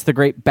it's the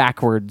great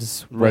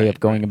backwards way of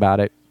going about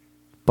it.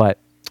 But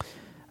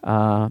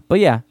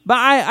yeah. But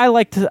I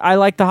liked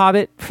The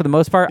Hobbit for the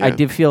most part. Yeah. I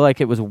did feel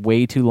like it was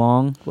way too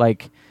long.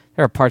 Like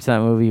there are parts of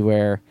that movie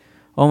where,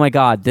 oh my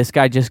God, this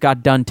guy just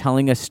got done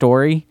telling a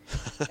story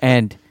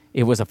and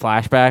it was a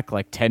flashback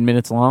like 10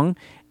 minutes long.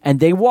 And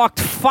they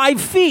walked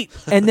 5 feet,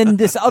 and then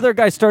this other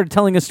guy started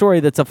telling a story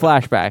that's a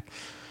flashback.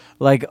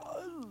 Like,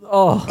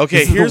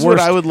 okay. Here's what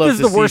I would love to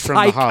see This is the worst from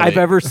The hike Hobbit. I've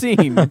ever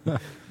seen.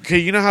 Okay,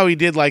 you know how he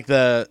did like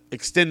the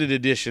extended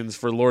editions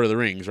for Lord of the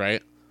Rings,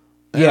 right?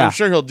 And Yeah. I'm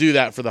sure he'll do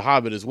that for The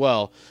Hobbit as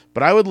well.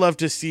 But I would love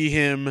to see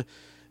him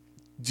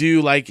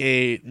do like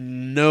a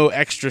no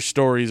extra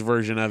stories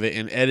version of it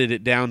and edit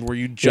it down where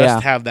you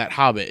just have that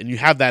Hobbit and you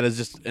have that as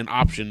just an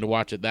option to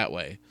watch it that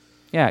way.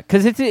 Yeah,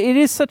 because it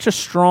is such a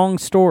strong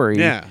story.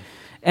 Yeah.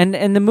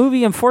 And the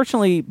movie,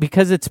 unfortunately,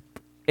 because it's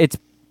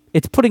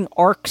putting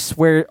arcs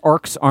where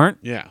arcs aren't.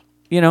 Yeah.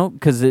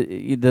 Because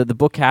the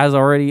book has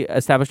already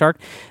established arc.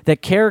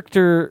 That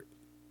character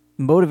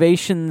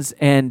motivations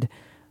and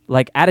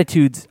like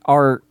attitudes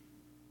are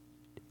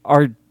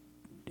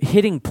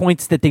hitting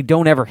points that they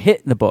don't ever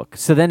hit in the book.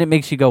 So then it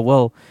makes you go,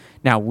 well,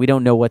 now we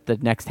don't know what the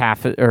next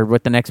half or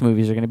what the next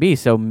movies are going to be.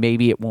 So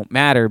maybe it won't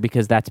matter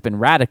because that's been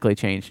radically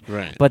changed.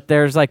 Right. But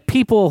there's like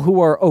people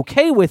who are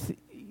okay with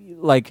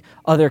like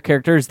other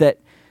characters that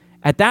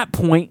at that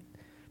point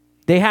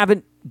they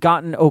haven't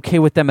gotten okay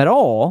with them at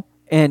all.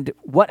 And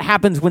what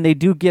happens when they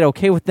do get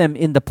okay with them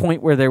in the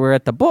point where they were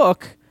at the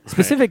book,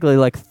 specifically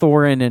like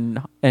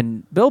Thorin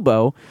and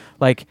Bilbo,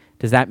 like,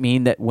 does that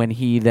mean that when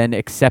he then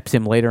accepts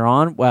him later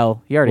on,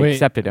 well, he already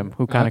accepted him.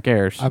 Who kind of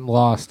cares? I'm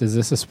lost. Is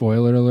this a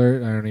spoiler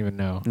alert? I don't even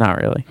know.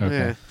 Not really.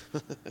 Okay. Yeah.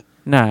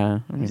 Nah.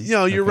 I mean,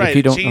 You're right. if you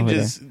It don't know who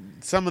changes.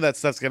 Some of that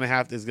stuff's going to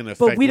affect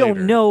but we don't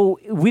later. know.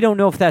 We don't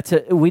know if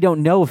we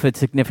don't know if it's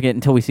significant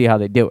until we see how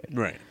they do it.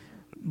 Right.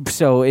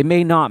 So it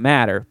may not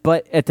matter.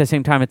 But at the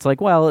same time, it's like,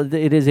 well,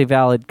 it is a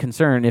valid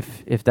concern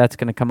if that's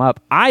going to come up.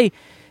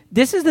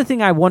 This is the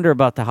thing I wonder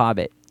about The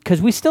Hobbit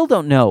because we still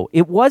don't know.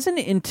 It wasn't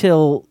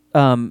until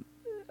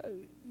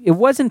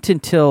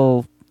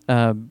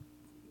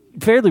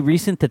fairly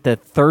recent that the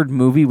third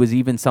movie was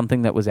even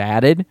something that was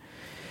added.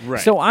 Right.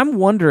 So I'm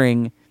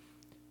wondering,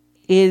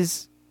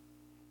 is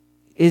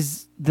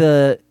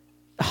the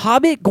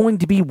Hobbit going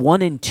to be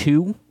 1 and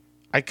 2?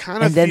 I kind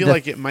of and then feel the-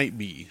 like it might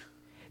be.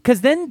 Because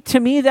then,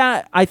 to me,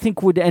 that I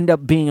think would end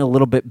up being a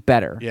little bit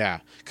better. Yeah.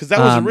 Because that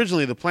was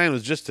originally the plan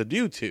was just to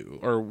do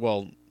 2. Or,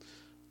 well...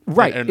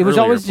 Right. an It was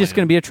earlier always just plan.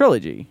 going to be a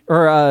trilogy.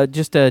 Or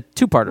just a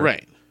two-parter.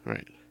 Right.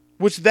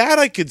 Which that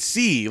I could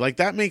see. Like,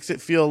 that makes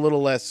it feel a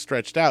little less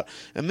stretched out.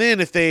 And then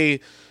if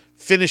they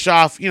finish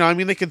off...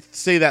 they could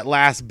say that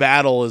last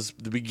battle is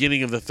the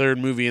beginning of the third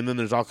movie and then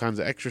there's all kinds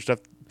of extra stuff.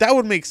 That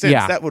would make sense.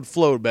 Yeah. That would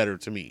flow better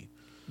to me.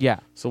 Yeah.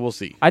 So we'll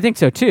see. I think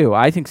so, too.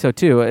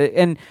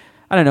 And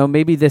I don't know,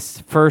 maybe this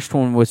first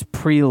one was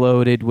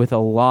preloaded with a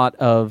lot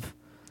of...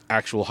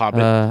 Actual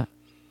Hobbit.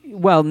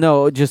 Well,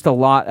 no, just a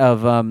lot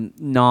of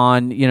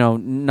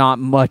not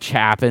much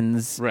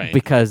happens, Right.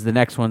 Because the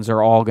next ones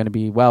are all going to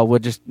be, we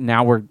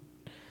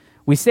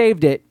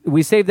saved it.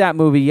 We saved that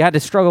movie. You had to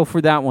struggle for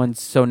that one,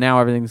 so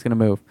now everything's going to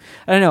move.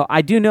 I don't know.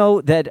 I do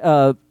know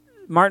that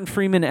Martin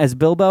Freeman as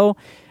Bilbo,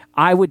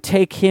 I would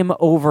take him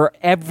over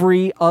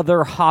every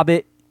other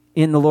Hobbit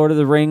in The Lord of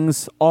the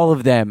Rings. All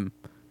of them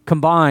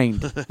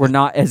combined were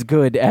not as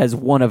good as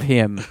one of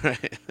him.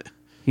 Right.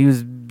 He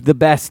was the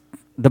best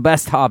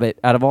Hobbit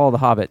out of all the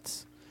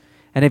Hobbits.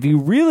 And if you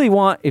really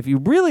like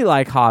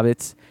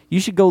Hobbits, you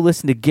should go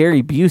listen to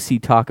Gary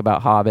Busey talk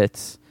about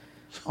Hobbits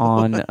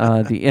on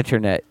the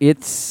internet.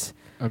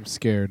 I'm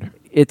scared.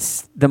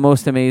 It's the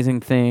most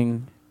amazing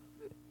thing.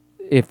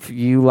 If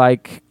you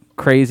like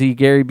crazy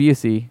Gary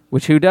Busey,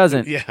 which who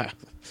doesn't? Yeah.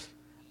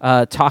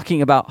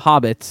 Talking about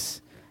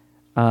hobbits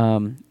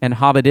and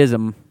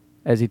hobbitism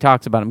as he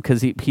talks about them,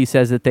 because he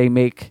says that they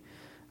make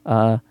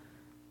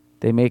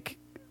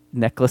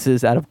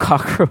necklaces out of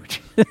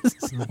cockroaches.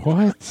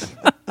 What?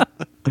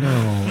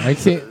 No, I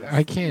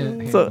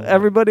can't. So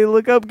everybody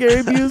look up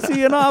Gary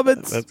Busey and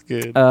hobbits. That's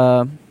good.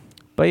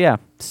 But yeah,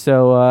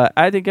 so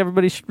I think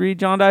everybody should read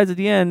John Dies at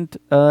the End,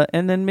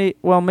 and then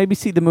maybe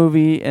see the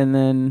movie, and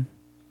then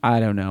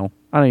I don't know.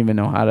 I don't even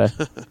know how to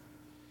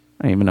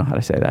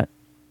say that.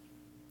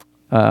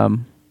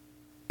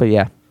 But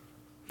yeah,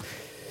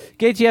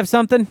 Gage, you have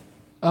something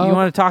you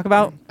want to talk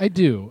about? I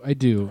do. I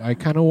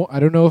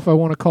don't know if I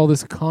want to call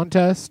this a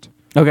contest.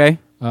 Okay.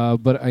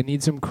 But I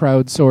need some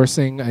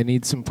crowdsourcing. I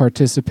need some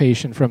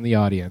participation from the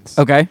audience.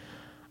 Okay.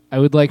 I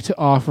would like to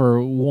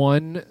offer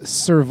one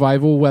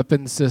survival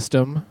weapon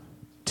system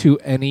to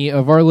any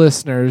of our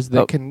listeners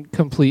that can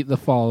complete the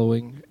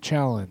following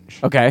challenge.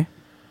 Okay.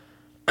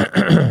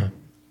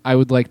 I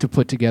would like to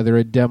put together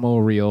a demo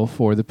reel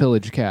for the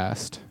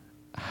Pillagecast.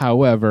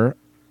 However,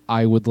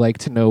 I would like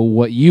to know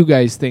what you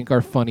guys think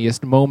our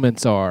funniest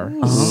moments are.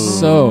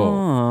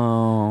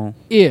 So,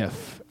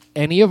 if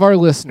any of our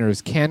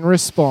listeners can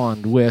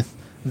respond with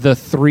the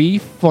 3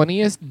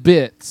 funniest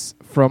bits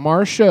from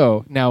our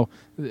show. Now,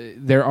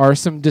 there are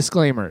some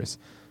disclaimers.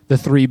 The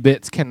 3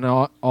 bits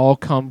cannot all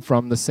come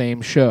from the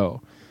same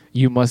show.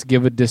 You must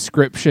give a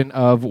description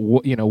of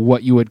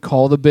what you would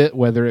call the bit,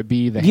 whether it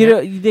be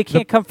they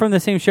can't come from the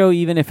same show,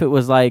 even if it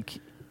was like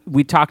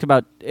we talked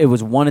about. It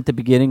was one at the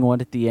beginning,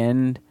 one at the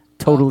end.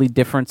 Totally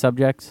different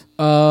subjects.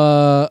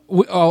 I'll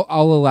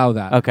allow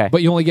that. Okay,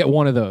 but you only get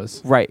one of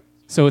those. Right.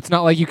 So it's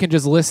not like you can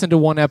just listen to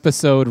one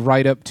episode,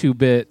 write up 2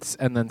 bits,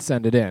 and then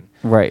send it in.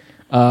 Right.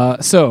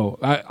 So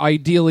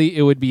ideally,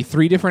 it would be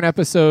 3 different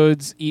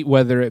episodes,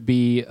 whether it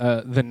be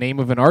the name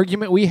of an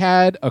argument we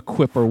had, a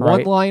quip or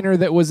one-liner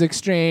that was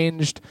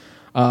exchanged,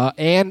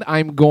 and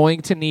I'm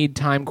going to need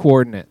time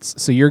coordinates.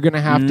 So you're going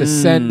to have to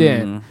send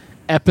in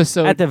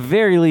episode... At the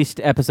very least,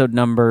 episode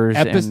numbers.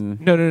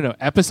 No.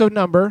 Episode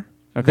number,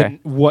 okay.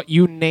 What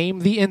you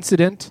name the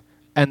incident,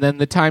 and then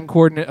the time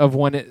coordinate of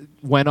when it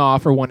went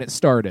off or when it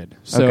started.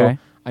 So okay.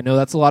 I know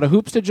that's a lot of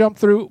hoops to jump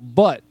through,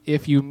 but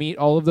if you meet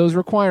all of those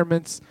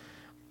requirements,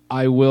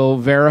 I will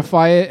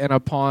verify it, and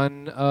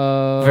upon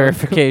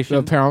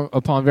verification,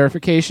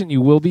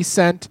 you will be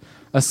sent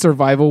a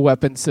survival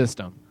weapon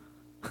system.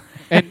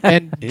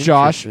 And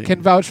Josh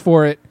can vouch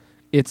for it.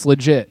 It's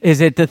legit. Is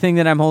it the thing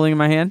that I'm holding in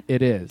my hand?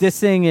 It is. This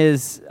thing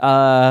is,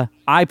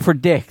 I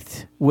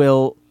predict,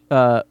 will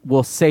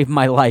save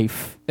my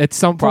life. At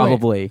some point.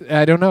 Probably.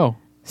 I don't know.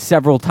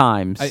 Several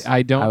times.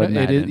 I don't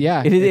know. It is,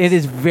 yeah. It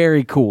is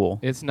very cool.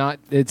 It's not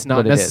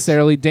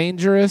necessarily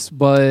dangerous,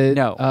 but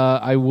no.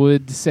 I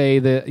would say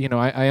that,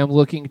 I am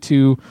looking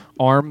to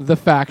arm the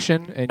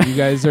faction, and you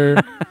guys are,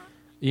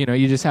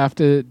 you just have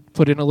to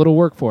put in a little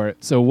work for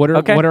it. So what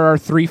are our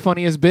 3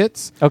 funniest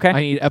bits? Okay. I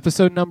need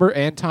episode number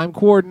and time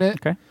coordinate.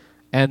 Okay.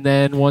 And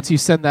then once you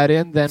send that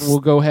in, then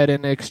we'll go ahead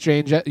and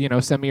exchange it.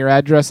 Send me your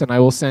address, and I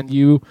will send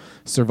you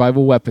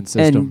survival weapon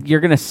system. And you're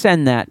going to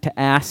send that to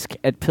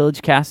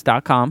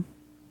ask@pillagecast.com.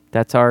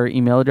 That's our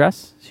email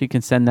address. So you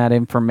can send that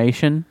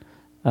information.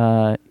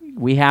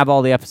 We have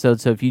all the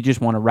episodes, so if you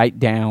just want to write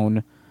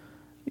down,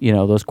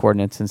 those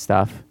coordinates and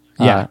stuff.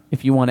 Yeah.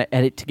 If you want to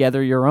edit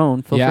together your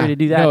own, feel free to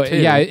do that too.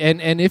 Yeah,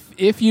 and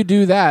if you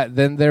do that,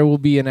 then there will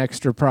be an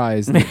extra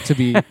prize to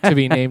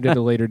be named at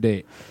a later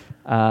date.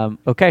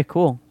 Okay,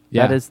 cool.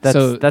 Yeah,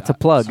 that's a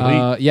plug.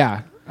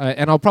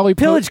 And I'll probably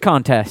pillage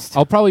contest.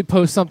 I'll probably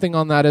post something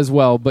on that as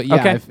well. But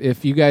yeah,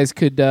 if you guys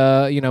could,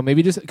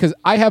 maybe just because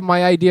I have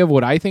my idea of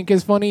what I think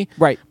is funny,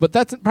 right? But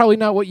that's probably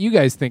not what you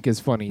guys think is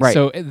funny, right?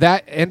 So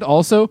that, and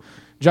also,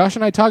 Josh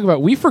and I talk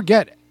about, we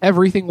forget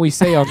everything we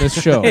say on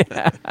this show.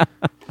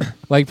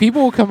 Like,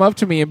 people will come up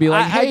to me and be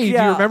like, "Hey, do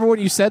you remember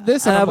when you said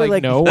this?" And I'm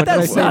like, "No, when did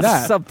I say that?"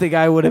 That's something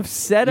I would have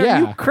said. Yeah.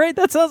 Are you crazy?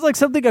 That sounds like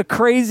something a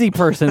crazy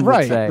person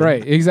would say.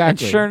 Right,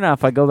 exactly. And sure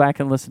enough, I go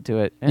back and listen to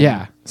it.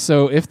 Yeah.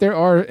 So if there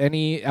are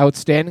any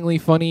outstandingly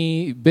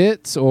funny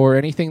bits or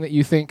anything that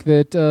you think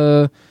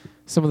that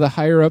some of the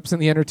higher ups in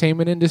the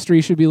entertainment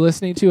industry should be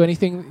listening to,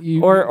 anything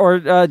you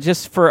or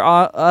just for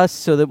us,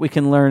 so that we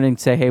can learn and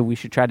say, hey, we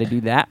should try to do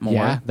that more.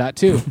 Yeah, that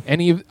too.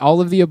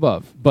 All of the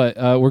above. But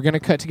we're going to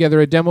cut together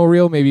a demo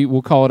reel. Maybe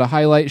we'll call it a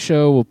highlight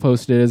show. We'll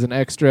post it as an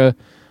extra.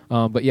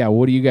 But yeah,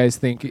 what do you guys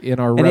think in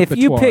our repertoire? And if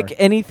you pick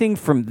anything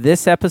from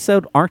this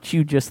episode, aren't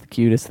you just the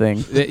cutest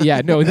thing?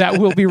 No, that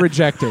will be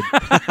rejected.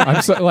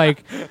 I'm so,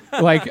 like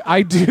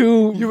I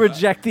do. You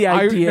reject the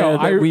idea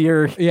that we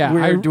are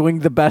doing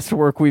the best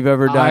work we've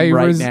ever done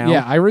now.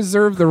 Yeah, I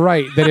reserve the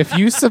right that if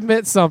you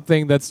submit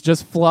something that's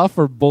just fluff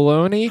or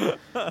baloney,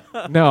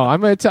 no,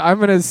 I'm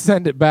gonna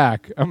send it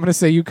back. I'm gonna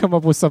say you come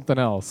up with something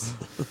else.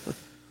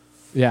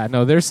 Yeah,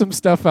 no, there's some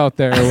stuff out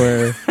there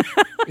where.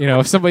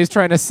 If somebody's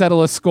trying to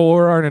settle a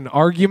score on an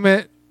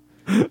argument,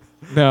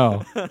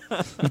 no.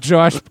 If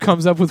Josh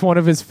comes up with one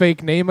of his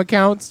fake name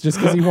accounts just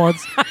because he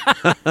wants,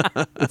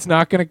 it's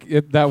not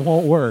that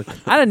won't work.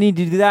 I don't need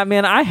to do that,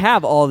 man. I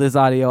have all this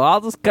audio. I'll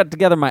just cut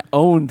together my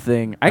own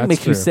thing. I can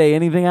make you say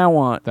anything I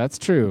want. That's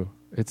true.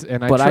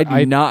 I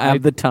do not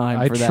have the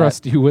time for that. I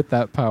trust you with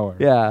that power.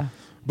 Yeah.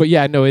 But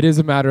yeah, no, it is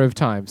a matter of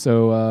time.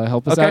 So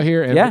help us out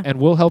here, and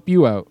we'll help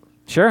you out.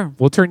 Sure.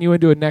 We'll turn you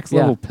into a next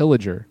level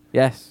pillager.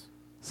 Yes.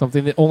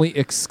 Something that only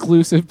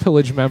exclusive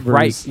pillage members...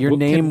 Right. Your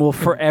name will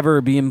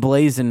forever be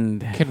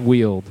emblazoned. Can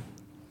wield.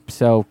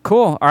 So,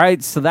 cool. All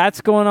right. So,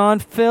 that's going on.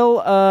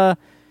 Phil,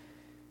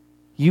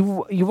 you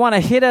want to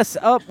hit us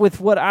up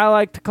with what I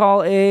like to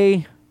call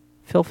a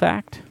Phil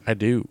fact? I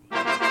do.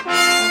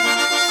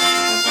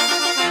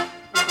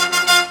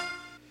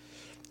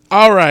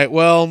 All right.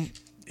 Well,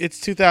 it's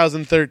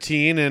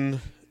 2013, and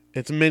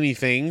it's many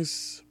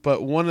things.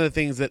 But one of the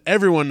things that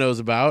everyone knows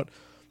about...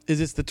 is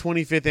it's the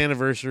 25th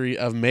anniversary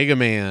of Mega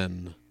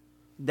Man.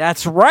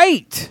 That's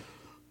right.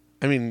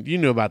 I mean, you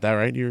knew about that,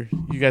 right? You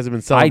guys have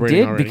been celebrating I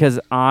did already. Because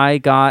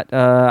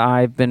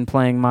I've been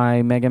playing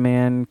my Mega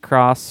Man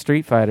Cross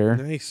Street Fighter.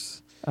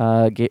 Nice.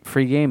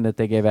 Free game that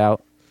they gave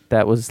out.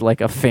 That was like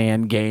a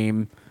fan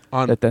game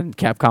that then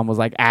Capcom was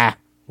like,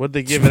 What'd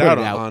they give it out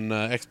on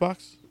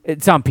Xbox?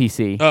 It's on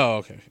PC. Oh,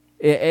 okay.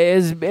 It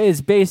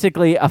is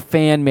basically a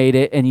fan made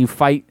it, and you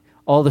fight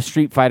all the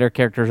Street Fighter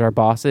characters are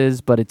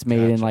bosses, but it's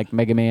made in like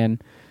Mega Man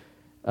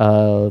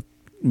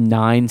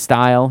 9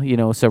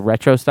 style, so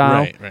retro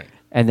style. Right.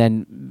 And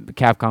then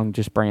Capcom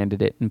just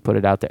branded it and put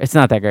it out there. It's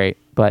not that great,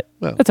 but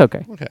it's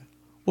okay. Okay.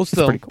 Well,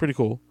 still pretty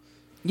cool.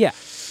 Yeah.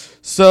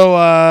 So,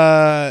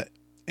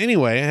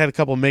 anyway, I had a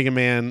couple Mega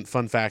Man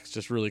fun facts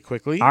just really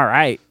quickly. All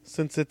right.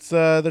 Since it's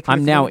the 25th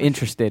I'm now anniversary.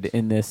 interested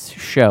in this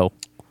show.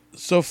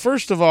 So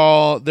first of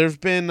all, there's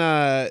been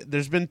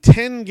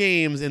 10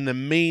 games in the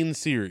main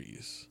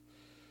series,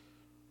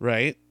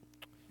 right?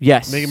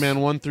 Yes. Mega Man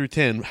 1 through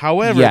 10.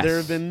 However, Yes. there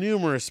have been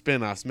numerous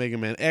spin-offs. Mega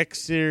Man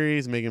X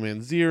series, Mega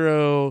Man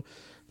Zero,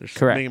 there's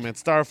Correct. Mega Man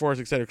Star Force,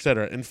 etc.,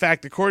 etc. In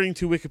fact, according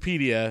to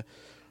Wikipedia,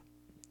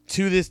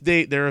 to this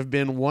date, there have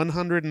been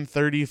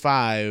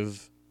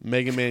 135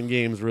 Mega Man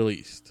games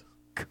released.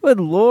 Good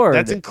Lord.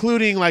 That's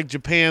including like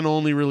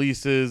Japan-only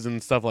releases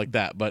and stuff like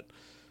that, but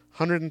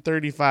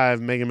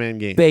 135 Mega Man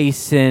games.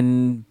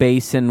 Basin,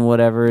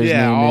 whatever his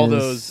name all is.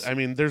 those. I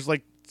mean, there's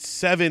like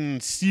 7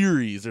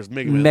 series. There's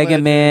Mega Man Mega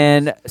Legends,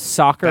 Man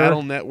Soccer.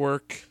 Battle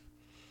Network.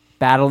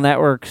 Battle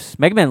Networks.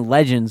 Mega Man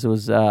Legends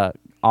was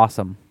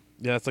awesome.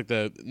 Yeah, that's like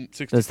the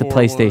 64 That's the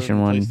PlayStation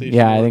one. I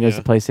think it was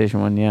the PlayStation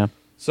one, yeah.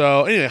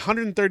 So, anyway,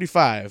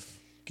 135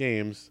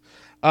 games.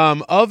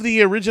 Of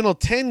the original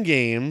 10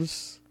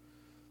 games,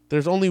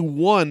 there's only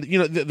one.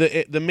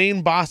 The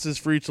main bosses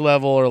for each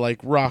level are like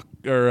Rock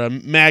or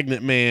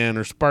Magnet Man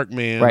or Spark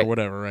Man or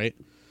whatever, right?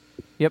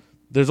 Yep.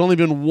 There's only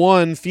been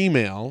one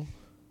female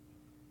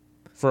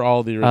for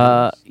all the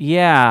originals.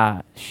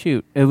 Yeah.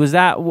 Shoot. Was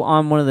that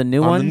on one of the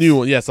new ones? On the new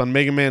one, yes, on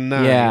Mega Man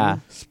 9. Yeah.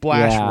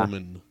 Splash Yeah.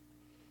 Woman.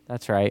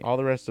 That's right. All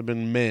the rest have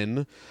been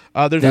men.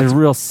 There's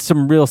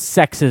some real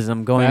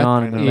sexism going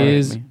on in That there.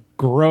 is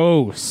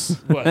gross.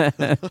 What?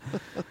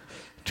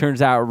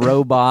 Turns out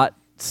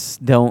robots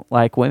don't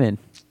like women.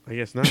 I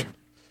guess not.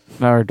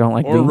 Or don't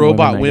like Or being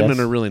robot women, I women guess.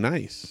 are really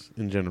nice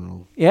in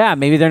general. Yeah,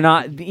 maybe they're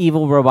not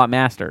evil robot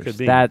masters. Could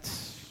be.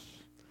 That's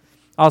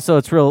also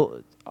it's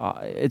real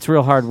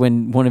hard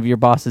when one of your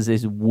bosses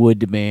is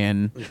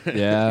Woodman.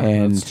 Yeah,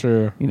 And, that's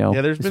true.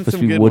 Yeah, there's it's been supposed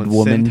some to be good Wood ones.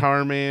 Woman.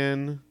 Centaur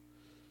Man,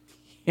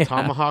 Yeah.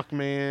 Tomahawk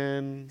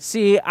Man.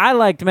 See, I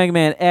liked Mega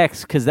Man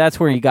X because that's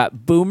where you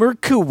got Boomer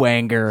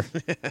Kuwanger.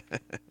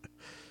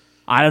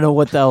 I don't know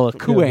what the hell a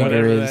Kuwanger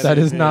whatever is. That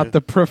is Yeah. not the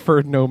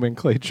preferred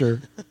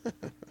nomenclature.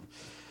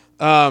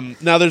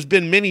 Now, there's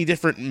been many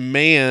different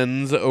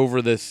mans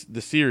over the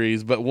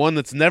series, but one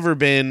that's never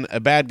been a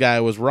bad guy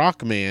was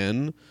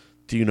Rockman.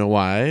 Do you know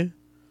why?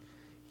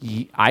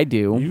 I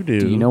do. You do.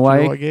 Do you know Do why?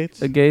 you know why, Gates?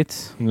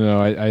 Gates?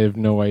 No, I have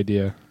no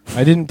idea.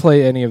 I didn't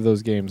play any of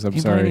those games. I'm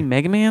You play any sorry.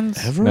 Mega Mans?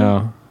 Ever?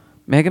 No,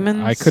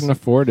 Megamans? I couldn't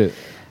afford it.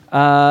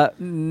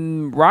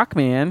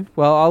 Rockman.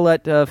 Well, I'll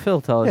let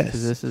Phil tell us Yes.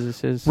 because this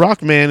is his.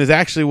 Rockman is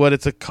actually what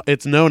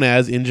it's known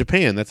as in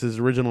Japan. That's his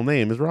original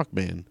name is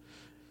Rockman.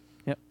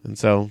 Yep. And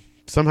so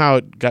somehow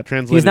it got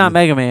translated. He's not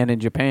Mega Man in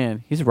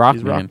Japan. He's Rockman.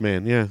 He's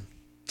Rockman, yeah.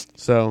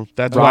 So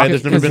that's Rock- why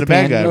there's never because been a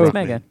bad guy. Japan knows Rockman.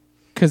 Mega.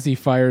 Because he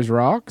fires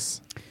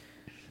rocks?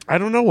 I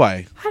don't know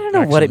why. I don't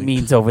know what it Actually.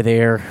 means over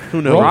there.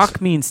 Who knows?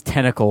 Rock means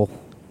tentacle,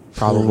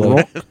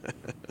 probably.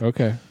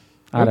 Okay.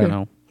 I don't Okay.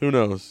 know. Who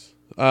knows?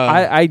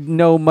 I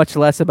know much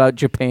less about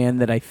Japan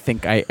than I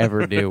think I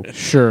ever do.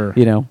 Sure.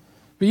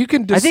 But you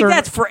can discern. I think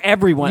that's for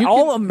everyone. You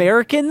All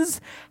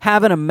Americans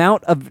have an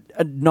amount of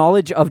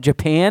knowledge of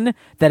Japan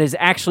that is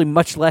actually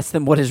much less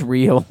than what is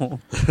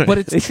real. but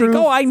it's They true.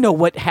 think, I know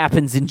what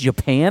happens in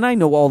Japan. I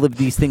know all of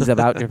these things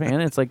about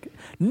Japan. It's like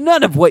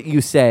none of what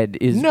you said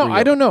is No, real.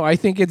 I don't know. I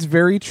think it's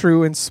very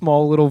true in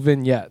small little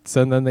vignettes,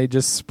 and then they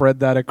just spread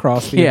that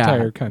across the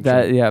entire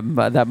country.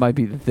 That might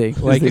be the thing.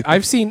 Like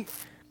I've seen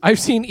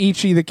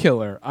Ichi the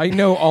Killer. I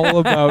know all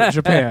about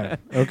Japan.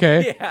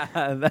 Okay,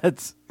 yeah,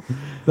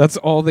 that's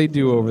all they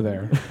do over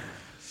there.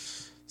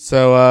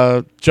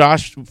 So,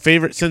 Josh,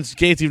 favorite since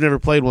Gates, you've never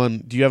played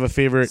one. Do you have a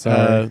favorite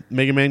Sorry.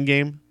 Mega Man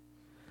game?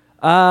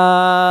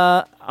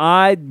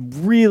 I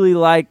really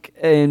like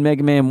in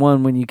Mega Man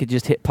 1 when you could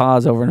just hit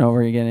pause over and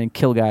over again and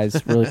kill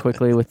guys really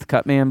quickly with the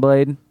Cutman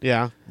blade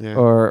Yeah.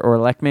 or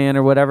Leckman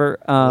or whatever.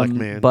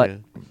 Leckman, but yeah.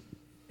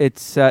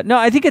 it's no,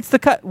 I think it's the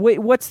cut. Wait,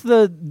 what's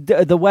the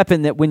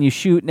weapon that when you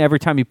shoot and every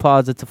time you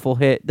pause it's a full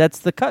hit? That's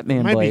the Cutman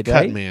It might blade, be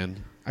right?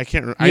 Cutman. I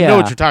can't. I know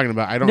what you're talking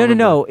about. I don't.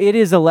 No. It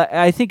is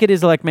I think it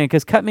is a Leckman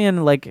because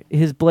Cutman, like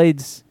his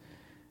blades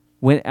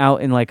went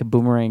out in like a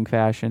boomerang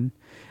fashion.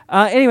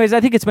 Anyways, I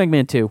think it's Mega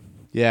Man 2.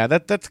 Yeah,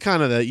 that's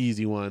kind of the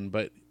easy one,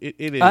 but it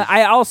is.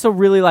 I also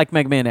really like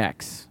Mega Man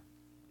X.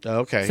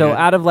 Okay. So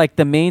yeah. out of like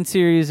the main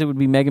series, it would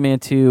be Mega Man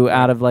 2.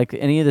 Out of like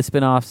any of the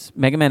spin-offs,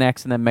 Mega Man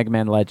X and then Mega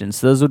Man Legends.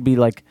 So those would be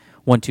like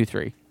 1, 2,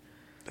 3.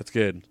 That's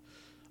good.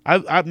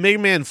 Mega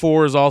Man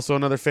 4 is also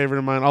another favorite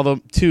of mine, although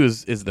 2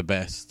 is the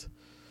best.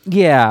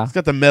 Yeah. It's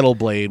got the metal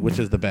blade, which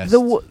is the best.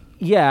 The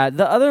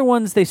other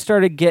ones they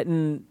started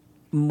getting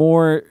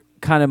more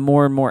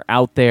and more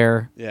out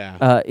there.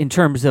 Yeah. In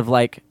terms of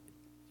like,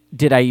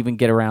 did I even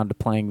get around to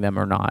playing them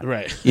or not?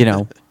 Right.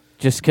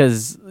 Just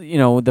because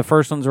the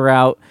first ones were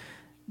out,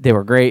 they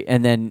were great,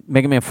 and then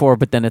Mega Man 4.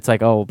 But then it's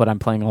like, oh, but I'm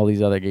playing all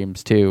these other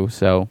games too.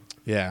 So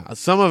Yeah,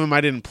 some of them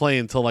I didn't play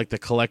until like the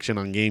collection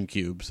on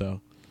GameCube.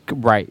 So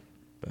Right.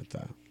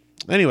 but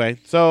anyway,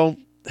 so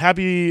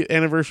happy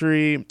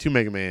anniversary to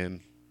Mega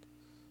Man.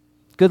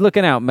 Good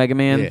looking out, Mega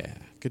Man. Yeah,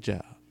 good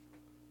job.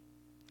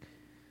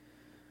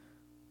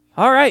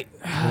 All right.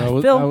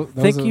 Phil,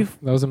 thank you.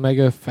 That was a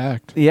mega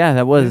fact. Yeah,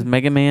 that was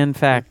Mega Man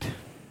fact.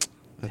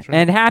 That's right.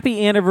 And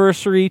happy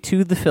anniversary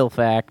to the Phil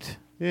fact.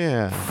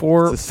 Yeah,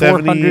 For it's the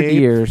 400 78th.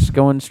 years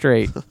going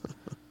straight.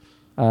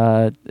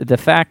 The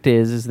fact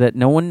is that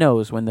no one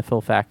knows when the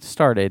Phil fact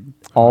started.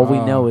 All we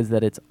know is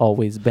that it's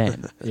always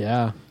been.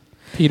 Yeah.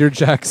 Peter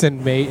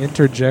Jackson may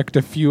interject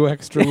a few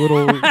extra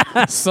little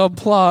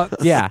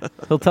subplots. Yeah,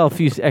 he'll tell a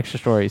few extra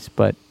stories,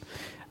 but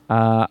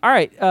all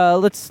right,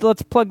 let's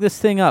plug this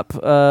thing up.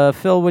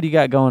 Phil, what do you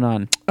got going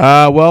on?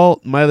 Well,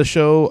 my other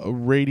show,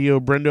 Radio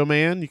Brendo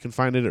Man, you can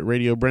find it at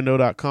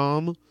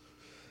radiobrendo.com.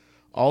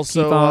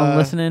 Also, Keep on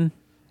listening.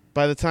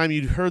 By the time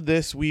you heard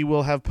this, we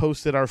will have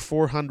posted our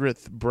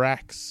 400th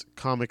Brax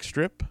comic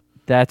strip.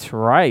 That's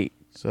right.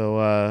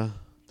 So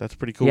that's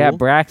pretty cool. Yeah,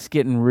 Brack's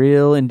getting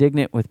real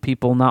indignant with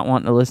people not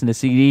wanting to listen to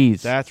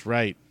CDs. That's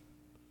right.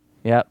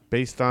 Yep.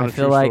 Based on I a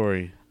feel true like-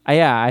 story.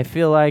 Yeah, I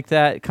feel like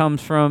that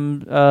comes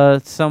from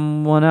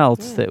someone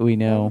else that we I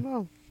know. don't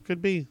know.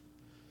 Could be.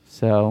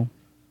 So,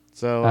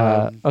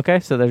 So okay,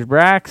 so there's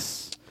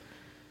Brax.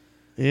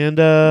 and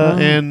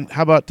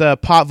how about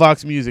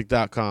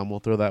potvoxmusic.com? We'll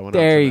throw that one out.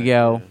 There you tonight.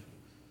 go.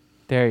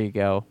 There you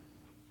go.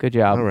 Good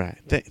job. All right.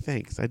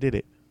 Thanks. I did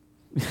it.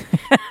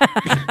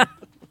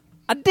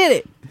 I did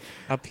it.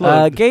 I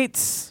plugged.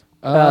 Gates,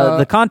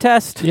 the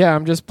contest. Yeah,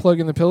 I'm just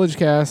plugging the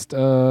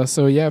Pillagecast.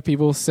 So yeah,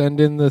 people send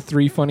in the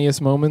 3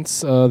 funniest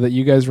moments that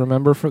you guys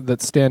remember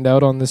that stand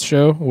out on this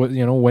show. What,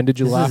 when did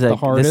you laugh the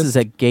hardest? This is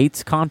a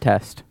Gates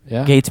contest.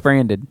 Yeah. Gates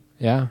branded.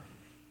 Yeah.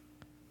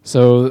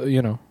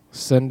 So,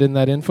 send in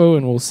that info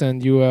and we'll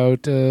send you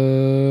out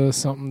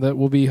something that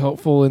will be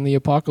helpful in the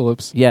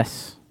apocalypse.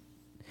 Yes.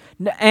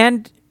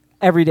 And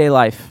everyday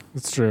life.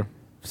 It's true.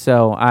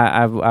 So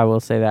I will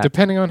say that.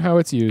 Depending on how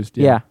it's used.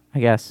 Yeah, I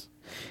guess.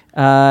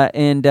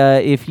 And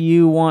if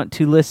you want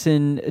to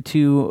listen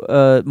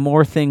to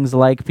more things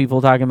like people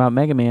talking about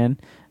Mega Man,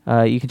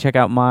 you can check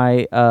out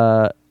my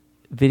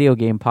video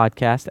game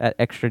podcast at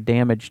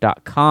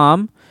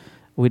extradamage.com.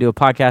 We do a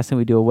podcast and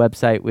we do a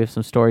website. We have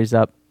some stories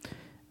up.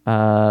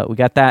 We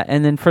got that.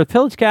 And then for the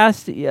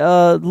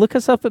Pillagecast, look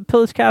us up at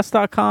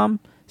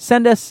pillagecast.com.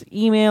 Send us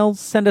emails.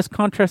 Send us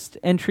contest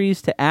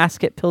entries to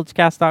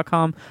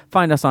ask@pillagecast.com.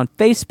 Find us on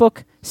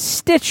Facebook,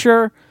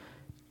 Stitcher,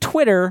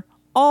 Twitter.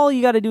 All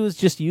you got to do is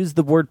just use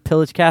the word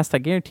Pillagecast. I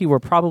guarantee we're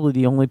probably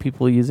the only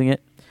people using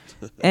it.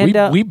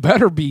 And we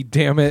better be,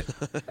 damn it.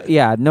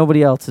 yeah,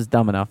 nobody else is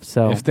dumb enough.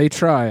 So If they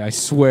try, I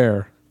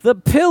swear. the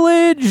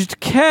Pillaged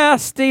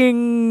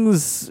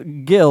Castings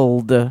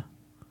Guild. Oh,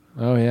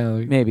 yeah.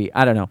 Maybe.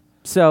 I don't know.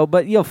 So,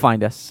 but you'll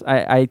find us.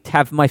 I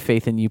have my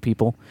faith in you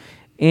people.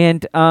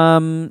 And,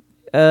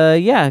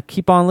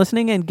 keep on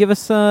listening and give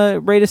us,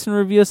 rate us and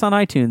review us on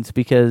iTunes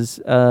because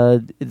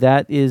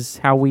that is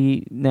how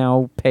we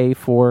now pay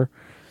for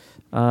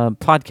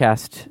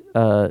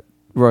podcast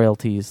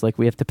royalties. Like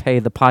we have to pay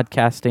the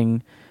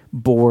podcasting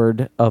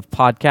board of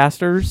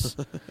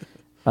podcasters.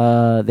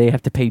 They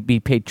have to be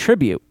paid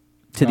tribute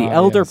to the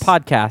elder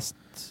podcasts.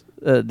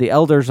 The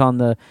elders on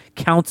the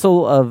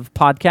Council of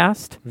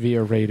Podcast.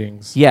 Via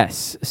ratings.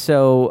 Yes.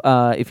 So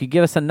if you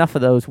give us enough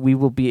of those, we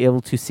will be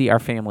able to see our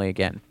family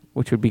again,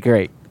 which would be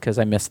great because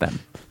I miss them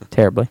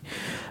terribly.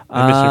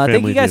 I miss your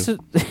family thank you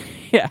guys.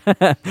 Yeah.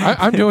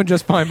 I'm doing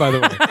just fine, by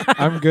the way.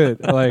 I'm good.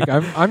 Like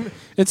I'm.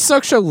 It's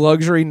such a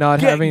luxury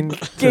not having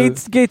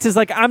Gates is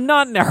like, I'm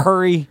not in a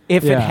hurry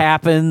if it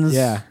happens.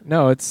 Yeah.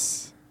 No,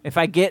 it's. If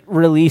I get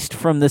released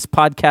from this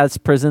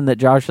podcast prison that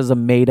Josh has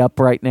made up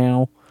right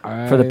now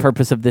for the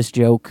purpose of this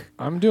joke.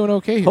 I'm doing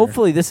okay here.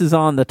 Hopefully this is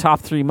on the top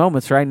 3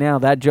 moments right now.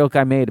 That joke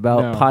I made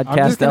about podcast I'm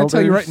just going elders. to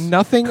tell you right,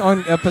 nothing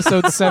on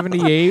episode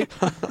 78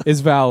 is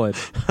valid.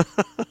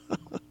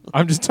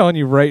 I'm just telling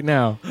you right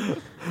now.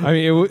 I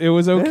mean, it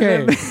was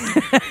okay,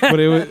 but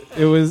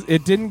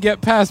it didn't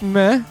get past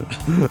meh.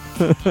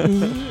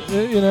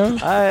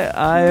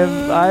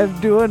 I'm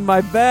doing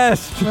my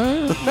best.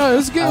 No, it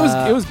was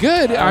good. It was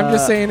good. I'm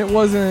just saying it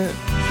wasn't.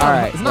 All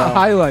right, it's not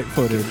highlight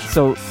footage.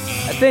 So,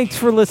 thanks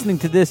for listening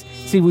to this.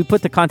 See, we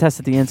put the contest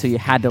at the end, so you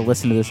had to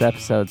listen to this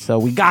episode. So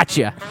we got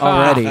you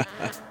already.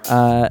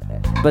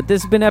 But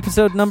this has been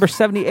episode number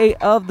 78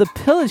 of the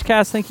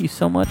Pillagecast. Thank you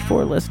so much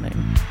for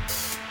listening.